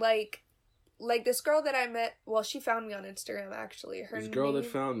products like this girl that I met. Well, she found me on Instagram actually. This girl that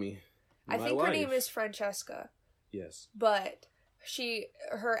found me. I think wife. her name is Francesca. Yes. But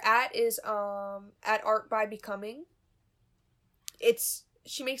her at is at Art by Becoming.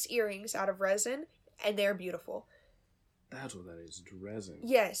 She makes earrings out of resin and they're beautiful. That's what that is, resin.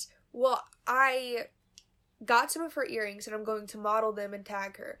 Yes. Well, I got some of her earrings and I'm going to model them and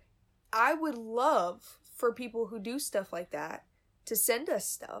tag her. I would love for people who do stuff like that to send us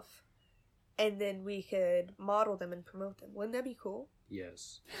stuff and then we could model them and promote them. Wouldn't that be cool?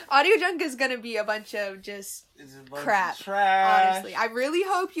 Yes. Audio Junk is going to be a bunch of just It's a bunch crap. of trash. Honestly, I really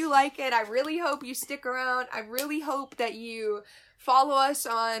hope you like it. I really hope you stick around. I really hope that you follow us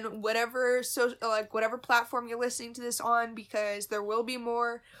on whatever whatever platform you're listening to this on, because there will be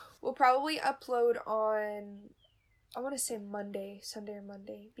more. We'll probably upload on, I want to say Sunday or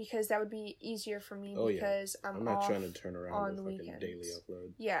Monday, because that would be easier for me because I'm not off trying to turn around on with the like a weekends. daily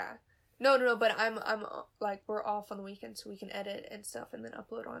upload. Yeah. No, but I'm like, we're off on the weekend so we can edit and stuff and then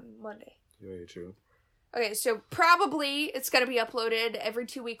upload on Monday. Very true. Okay, so probably it's gonna be uploaded every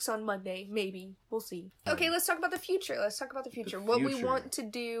 2 weeks on Monday. Maybe. We'll see. Okay, let's talk about the future. What we want to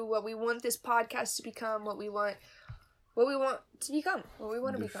do, what we want this podcast to become, what we want to become.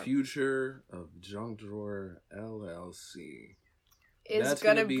 The future of Junk Drawer LLC. It's That's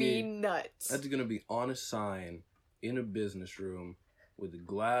gonna gonna be be- nuts. That's gonna be on a sign in a business room with a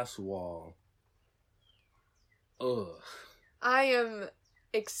glass wall. Ugh. I am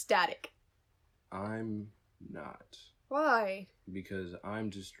ecstatic. I'm not. Why? Because I'm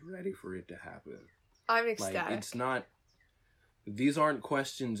just ready for it to happen. I'm Like, ecstatic. it's not... These aren't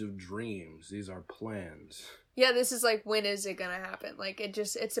questions of dreams. These are plans. Yeah, this is like, when is it gonna happen? Like,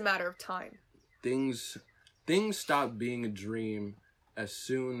 it's a matter of time. Things stopped being a dream as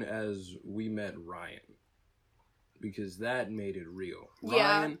soon as we met Ryan. Because that made it real.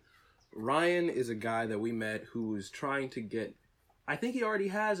 Yeah. Ryan is a guy that we met who was trying to get... I think he already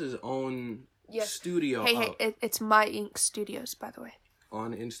has his own studio up. It's My Ink Studios, by the way.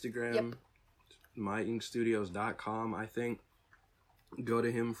 On Instagram. Yep. myinkstudios.com, I think. Go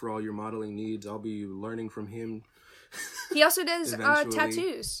to him for all your modeling needs. I'll be learning from him. He also does Eventually.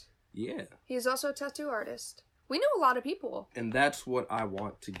 tattoos. Yeah. He's also a tattoo artist. We know a lot of people. And that's what I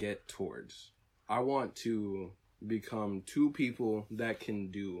want to get towards. I want to become two people that can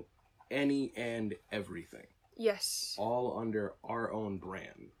do any and everything. Yes. All under our own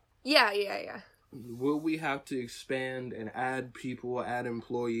brand. Yeah. Will we have to expand and add people, add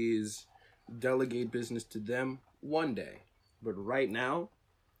employees, delegate business to them? One day. But right now,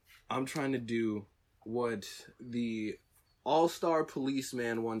 I'm trying to do what the all-star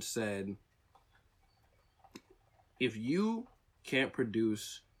policeman once said. If you can't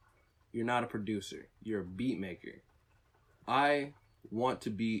produce, you're not a producer. You're a beat maker. I want to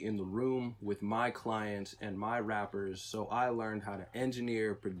be in the room with my clients and my rappers, so I learned how to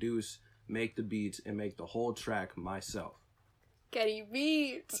engineer, produce, make the beats, and make the whole track myself. Kenny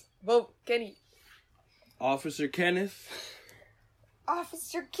Beats. Whoa, Kenny. Officer Kenneth.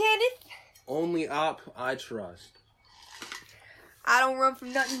 Officer Kenneth. Only op I trust. I don't run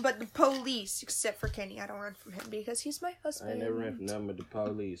from nothing but the police, except for Kenny. I don't run from him because he's my husband. I never ran from nothing but the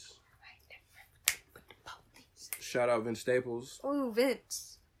police. Shout out Vince Staples. Ooh,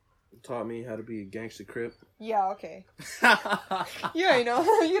 Vince. Taught me how to be a gangster crip. Yeah, okay. Yeah, you know,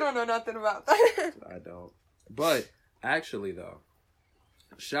 you don't know nothing about that. I don't. But, actually though,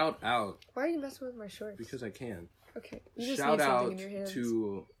 shout out. Why are you messing with my shorts? Because I can. Okay. You just Shout need something out in your hands.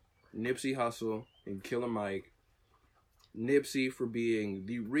 to Nipsey Hussle and Killer Mike. Nipsey for being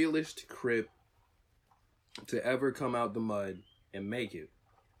the realest crip to ever come out the mud and make it.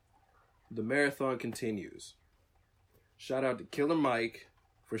 The marathon continues. Shout out to Killer Mike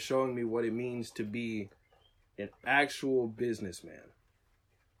for showing me what it means to be an actual businessman.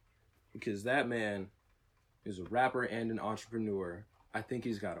 Because that man is a rapper and an entrepreneur. I think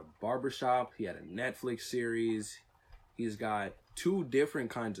he's got a barbershop. He had a Netflix series. He's got 2 different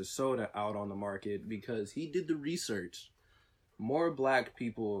kinds of soda out on the market because he did the research. More black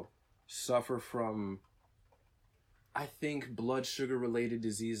people suffer from, I think, blood sugar related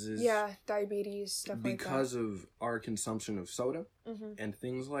diseases. Yeah, diabetes, stuff like that. Because of our consumption of soda Mm-hmm. and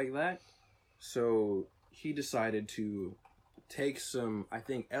things like that. So he decided to take some, I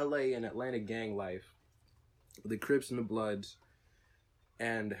think, LA and Atlanta gang life, the Crips and the Bloods,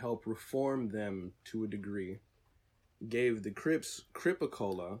 and help reform them to a degree. Gave the Crips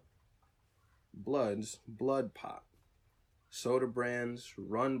Cripicola, Bloods Blood Pop. Soda brands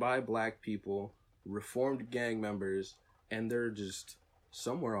run by black people, reformed gang members, and they're just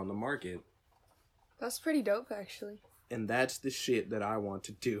somewhere on the market. That's pretty dope, actually. And that's the shit that I want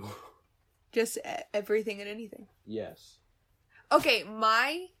to do. Just everything and anything. Yes. Okay,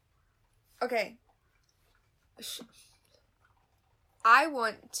 I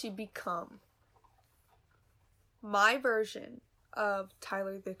want to become my version of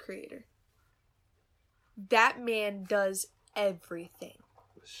Tyler, the Creator. That man does everything.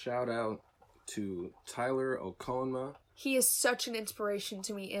 Shout out to Tyler Okonma. He is such an inspiration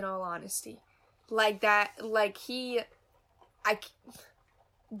to me, in all honesty.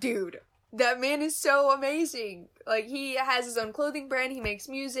 Dude, that man is so amazing. Like, he has his own clothing brand, he makes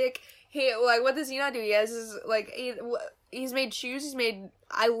music, what does he not do? He has his, he's made shoes,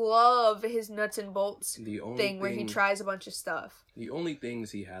 I love his nuts and bolts thing where he tries a bunch of stuff. The only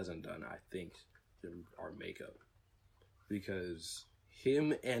things he hasn't done, I think, are makeup. Because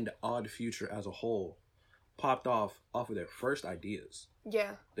him and Odd Future as a whole popped off of their first ideas.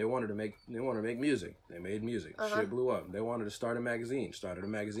 Yeah. They wanted to make music. They made music. Shit blew up. They wanted to start a magazine. Started a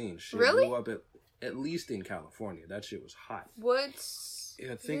magazine. Shit really? blew up at least in California. That shit was hot. What's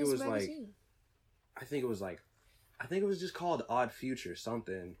I think it was just called Odd Future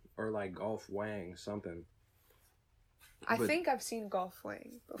something, or like Golf Wang something. I think I've seen Golf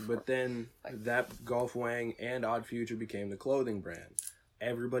Wang before. But then that Golf Wang and Odd Future became the clothing brand.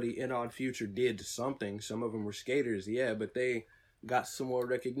 Everybody in Odd Future did something. Some of them were skaters, yeah, but they got some more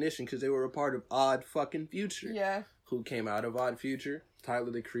recognition because they were a part of Odd fucking Future. Yeah. Who came out of Odd Future? Tyler,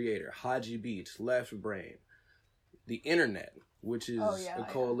 the Creator, Haji Beats, Left Brain, the Internet, which is a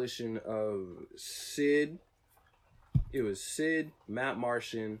coalition of Sid. It was Sid, Matt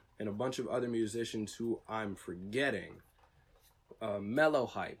Martian, and a bunch of other musicians who I'm forgetting. Mellow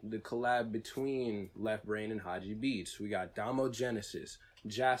Hype, the collab between Left Brain and Haji Beats. We got Damo Genesis.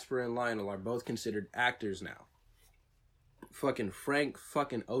 Jasper and Lionel are both considered actors now. Fucking Frank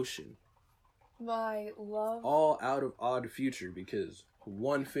fucking Ocean. My love. All out of Odd Future because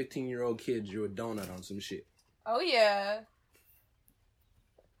one 15-year-old kid drew a donut on some shit. Oh, yeah.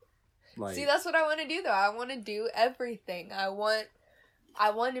 See, that's what I want to do, though. I want to do everything. I want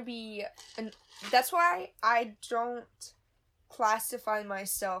to be... That's why I don't classify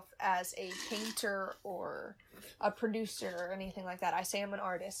myself as a painter or a producer or anything like that. I say I'm an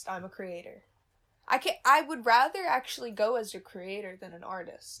artist. I'm a creator. I would rather actually go as a creator than an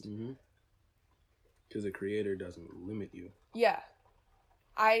artist. Mm-hmm. Because a creator doesn't limit you. Yeah.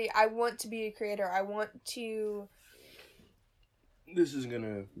 I want to be a creator. I want to... This is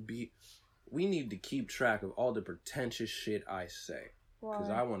gonna be... We need to keep track of all the pretentious shit I say. Because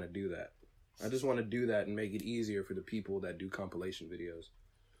I want to do that. I just want to do that and make it easier for the people that do compilation videos.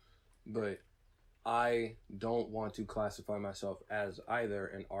 But I don't want to classify myself as either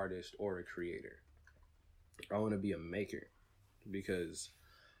an artist or a creator. I want to be a maker. Because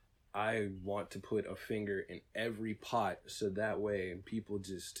I want to put a finger in every pot so that way people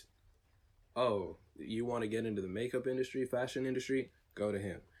just... Oh, you want to get into the makeup industry, fashion industry? Go to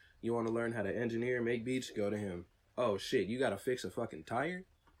him. You want to learn how to engineer, make beats? Go to him. Oh, shit, you got to fix a fucking tire?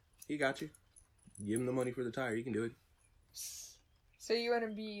 He got you. Give him the money for the tire. He can do it. So you want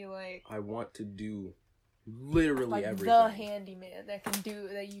to be like... I want to do literally like everything. the handyman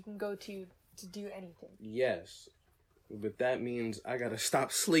that you can go to do anything. Yes. But that means I got to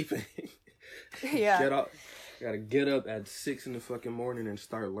stop sleeping. Yeah. Get up. Gotta get up at 6 in the fucking morning and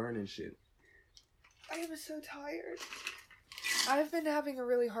start learning shit. I am so tired. I've been having a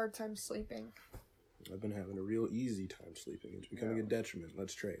really hard time sleeping. I've been having a real easy time sleeping. It's becoming a detriment.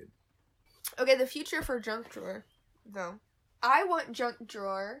 Let's trade. Okay, the future for Junk Drawer, though. I want Junk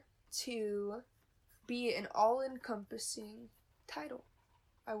Drawer to be an all-encompassing title.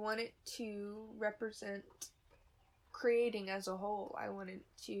 I want it to represent creating as a whole. I want it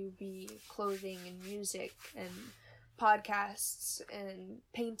to be clothing and music and podcasts and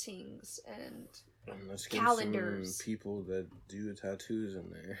paintings and Let's get calendars. some people that do tattoos in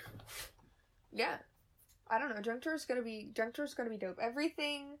there. Yeah. I don't know. Junk Drawer's gonna be dope.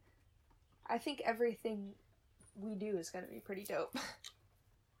 I think everything we do is gonna be pretty dope.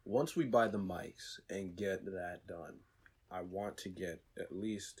 Once we buy the mics and get that done, I want to get at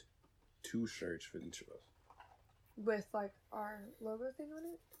least 2 shirts for each of us. With like our logo thing on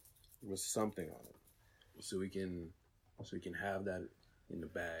it? With something on it. So we can have that in the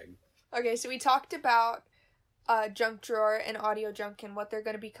bag. Okay, so we talked about Junk Drawer and Audio Junk and what they're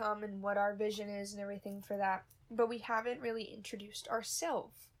going to become and what our vision is and everything for that. But we haven't really introduced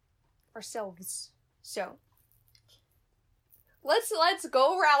ourselves. So, let's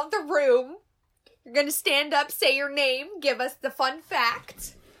go around the room. You're going to stand up, say your name, give us the fun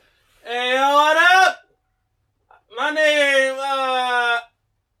fact. Hey, what up? My name,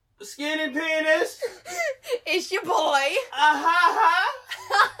 Skinny Penis. It's your boy. Ha.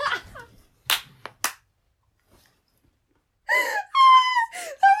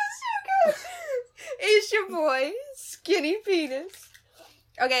 That was so good. It's your boy, Skinny Penis.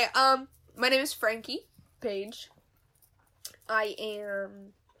 Okay, my name is Frankie Page. I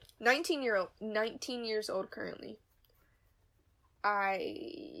am 19 years old currently.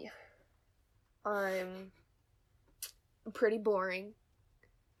 I'm pretty boring.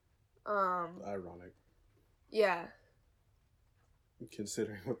 Ironic. Yeah.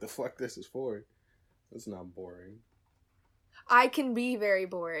 Considering what the fuck this is for. It's not boring. I can be very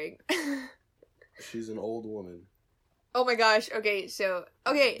boring. She's an old woman. Oh my gosh. Okay, so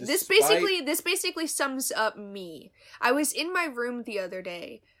this basically sums up me. I was in my room the other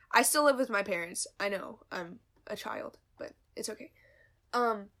day. I still live with my parents. I know. I'm a child, but it's okay.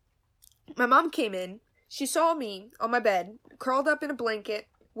 My mom came in. She saw me on my bed, curled up in a blanket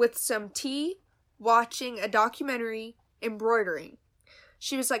with some tea, watching a documentary, embroidering.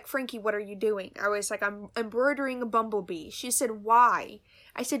 She was like, "Frankie, what are you doing?" I was like, "I'm embroidering a bumblebee." She said, "Why?"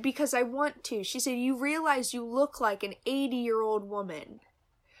 I said, "Because I want to." She said, "You realize you look like an 80-year-old woman."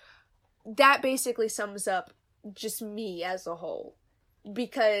 That basically sums up just me as a whole.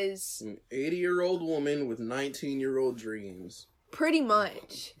 Because... An 80-year-old woman with 19-year-old dreams. Pretty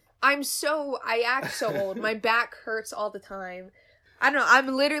much. I act so old. My back hurts all the time. I don't know, I'm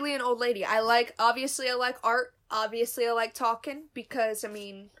literally an old lady. Obviously I like art. Obviously I like talking. Because, I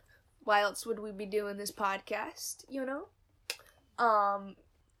mean, why else would we be doing this podcast, you know? I'm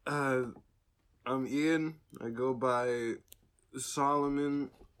Ian. I go by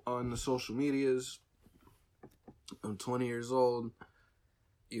Solomon on the social medias. I'm 20 years old,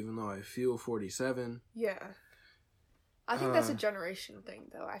 even though I feel 47. Yeah. I think that's a generation thing,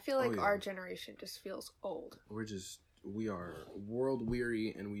 though. I feel like our generation just feels old. We are world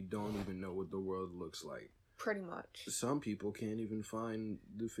weary and we don't even know what the world looks like. Pretty much. Some people can't even find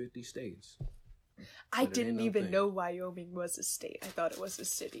the 50 states. I didn't even know Wyoming was a state. I thought it was a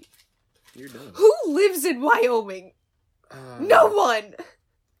city. You're done. Who lives in Wyoming? No one!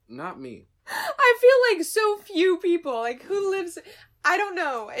 Not me. I feel like so few people. Like, who lives... I don't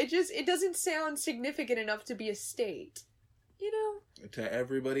know. It doesn't sound significant enough to be a state. You know? To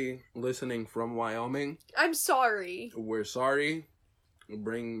everybody listening from Wyoming, I'm sorry. we're sorry.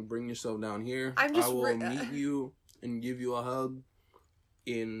 Bring yourself down here. I will meet you and give you a hug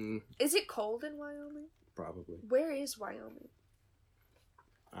in... Is it cold in Wyoming? Probably. Where is Wyoming?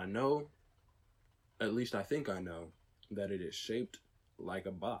 I know, at least I think I know, that it is shaped like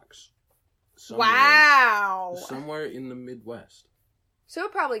a box. Wow! Somewhere in the Midwest. So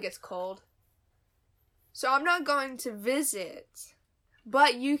it probably gets cold. So I'm not going to visit,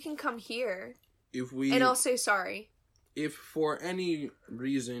 but you can come here. And I'll say sorry. If for any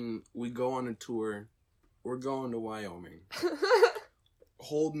reason we go on a tour, we're going to Wyoming.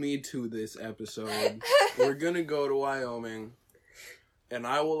 Hold me to this episode. We're gonna go to Wyoming. And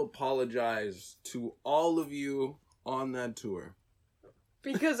I will apologize to all of you on that tour.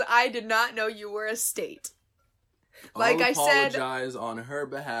 Because I did not know you were a state. I'll apologize on her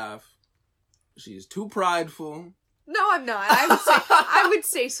behalf. She's too prideful. No, I'm not. I would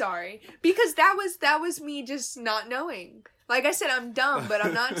say sorry. Because that was me just not knowing. Like I said, I'm dumb, but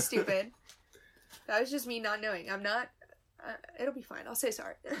I'm not stupid. That was just me not knowing. I'm not... it'll be fine. I'll say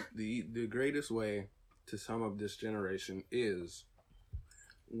sorry. The greatest way to sum up this generation is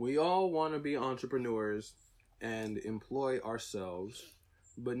we all want to be entrepreneurs and employ ourselves,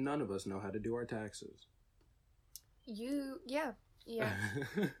 but none of us know how to do our taxes. Yeah.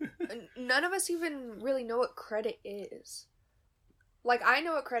 None of us even really know what credit is. Like, I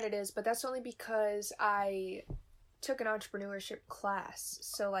know what credit is, but that's only because I took an entrepreneurship class.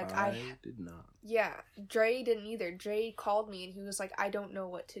 So, like, I did not. Yeah, Dre didn't either. Dre called me and he was like, I don't know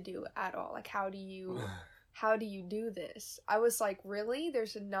what to do at all. Like, how do you do this? I was like, really?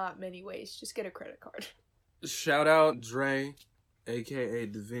 There's not many ways. Just get a credit card. Shout out Dre, aka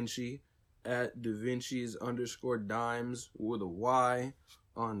Da Vinci, at Da Vinci's _dimes with a Y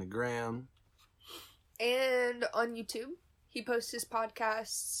on the gram. And on YouTube. He posts his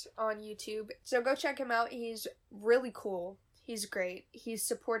podcasts on YouTube. So go check him out. He's really cool. He's great. He's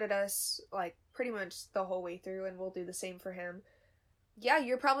supported us, like, pretty much the whole way through, and we'll do the same for him. Yeah,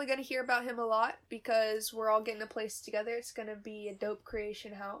 you're probably going to hear about him a lot, because we're all getting a place together. It's going to be a dope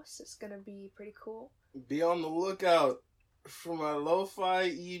creation house. It's going to be pretty cool. Be on the lookout for my lo-fi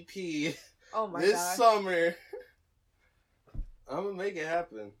EP this summer. I'm going to make it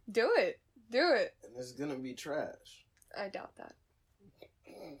happen. Do it. And it's going to be trash. I doubt that.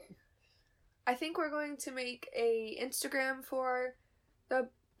 I think we're going to make a Instagram for the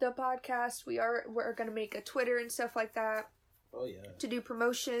podcast. We're going to make a Twitter and stuff like that. Oh yeah. To do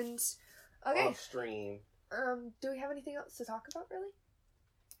promotions. Okay. Off stream. Do we have anything else to talk about, really?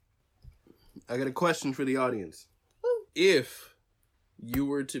 I got a question for the audience. Woo. If you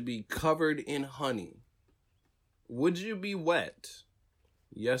were to be covered in honey, would you be wet?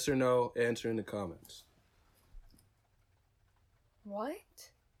 Yes or no? Answer in the comments.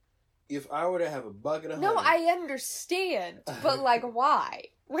 What? If I were to have a bucket of honey... No, I understand. But, like, why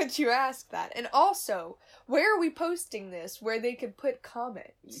would you ask that? And also, where are we posting this where they could put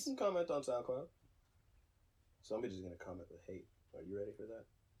comments? You can comment on SoundCloud. Somebody's going to comment with hate. Are you ready for that?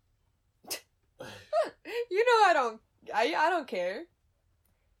 You know I don't care.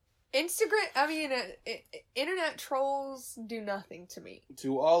 Internet trolls do nothing to me.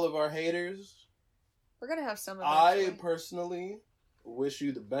 To all of our haters... We're going to have some of them. I personally wish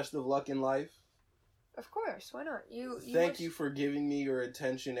you the best of luck in life. Of course, why not? Thank you for giving me your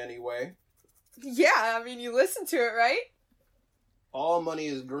attention anyway. Yeah, you listen to it, right? All money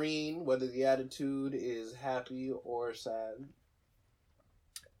is green, whether the attitude is happy or sad.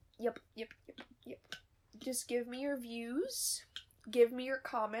 Yep. Just give me your views. Give me your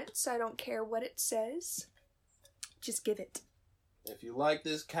comments. I don't care what it says. Just give it. If you like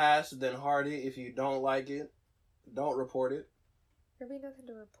this cast, then heart it. If you don't like it, don't report it. There'll be nothing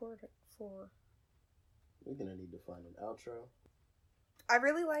to report it for. We're gonna need to find an outro. I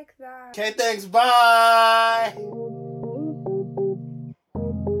really like that. Okay, thanks. Bye!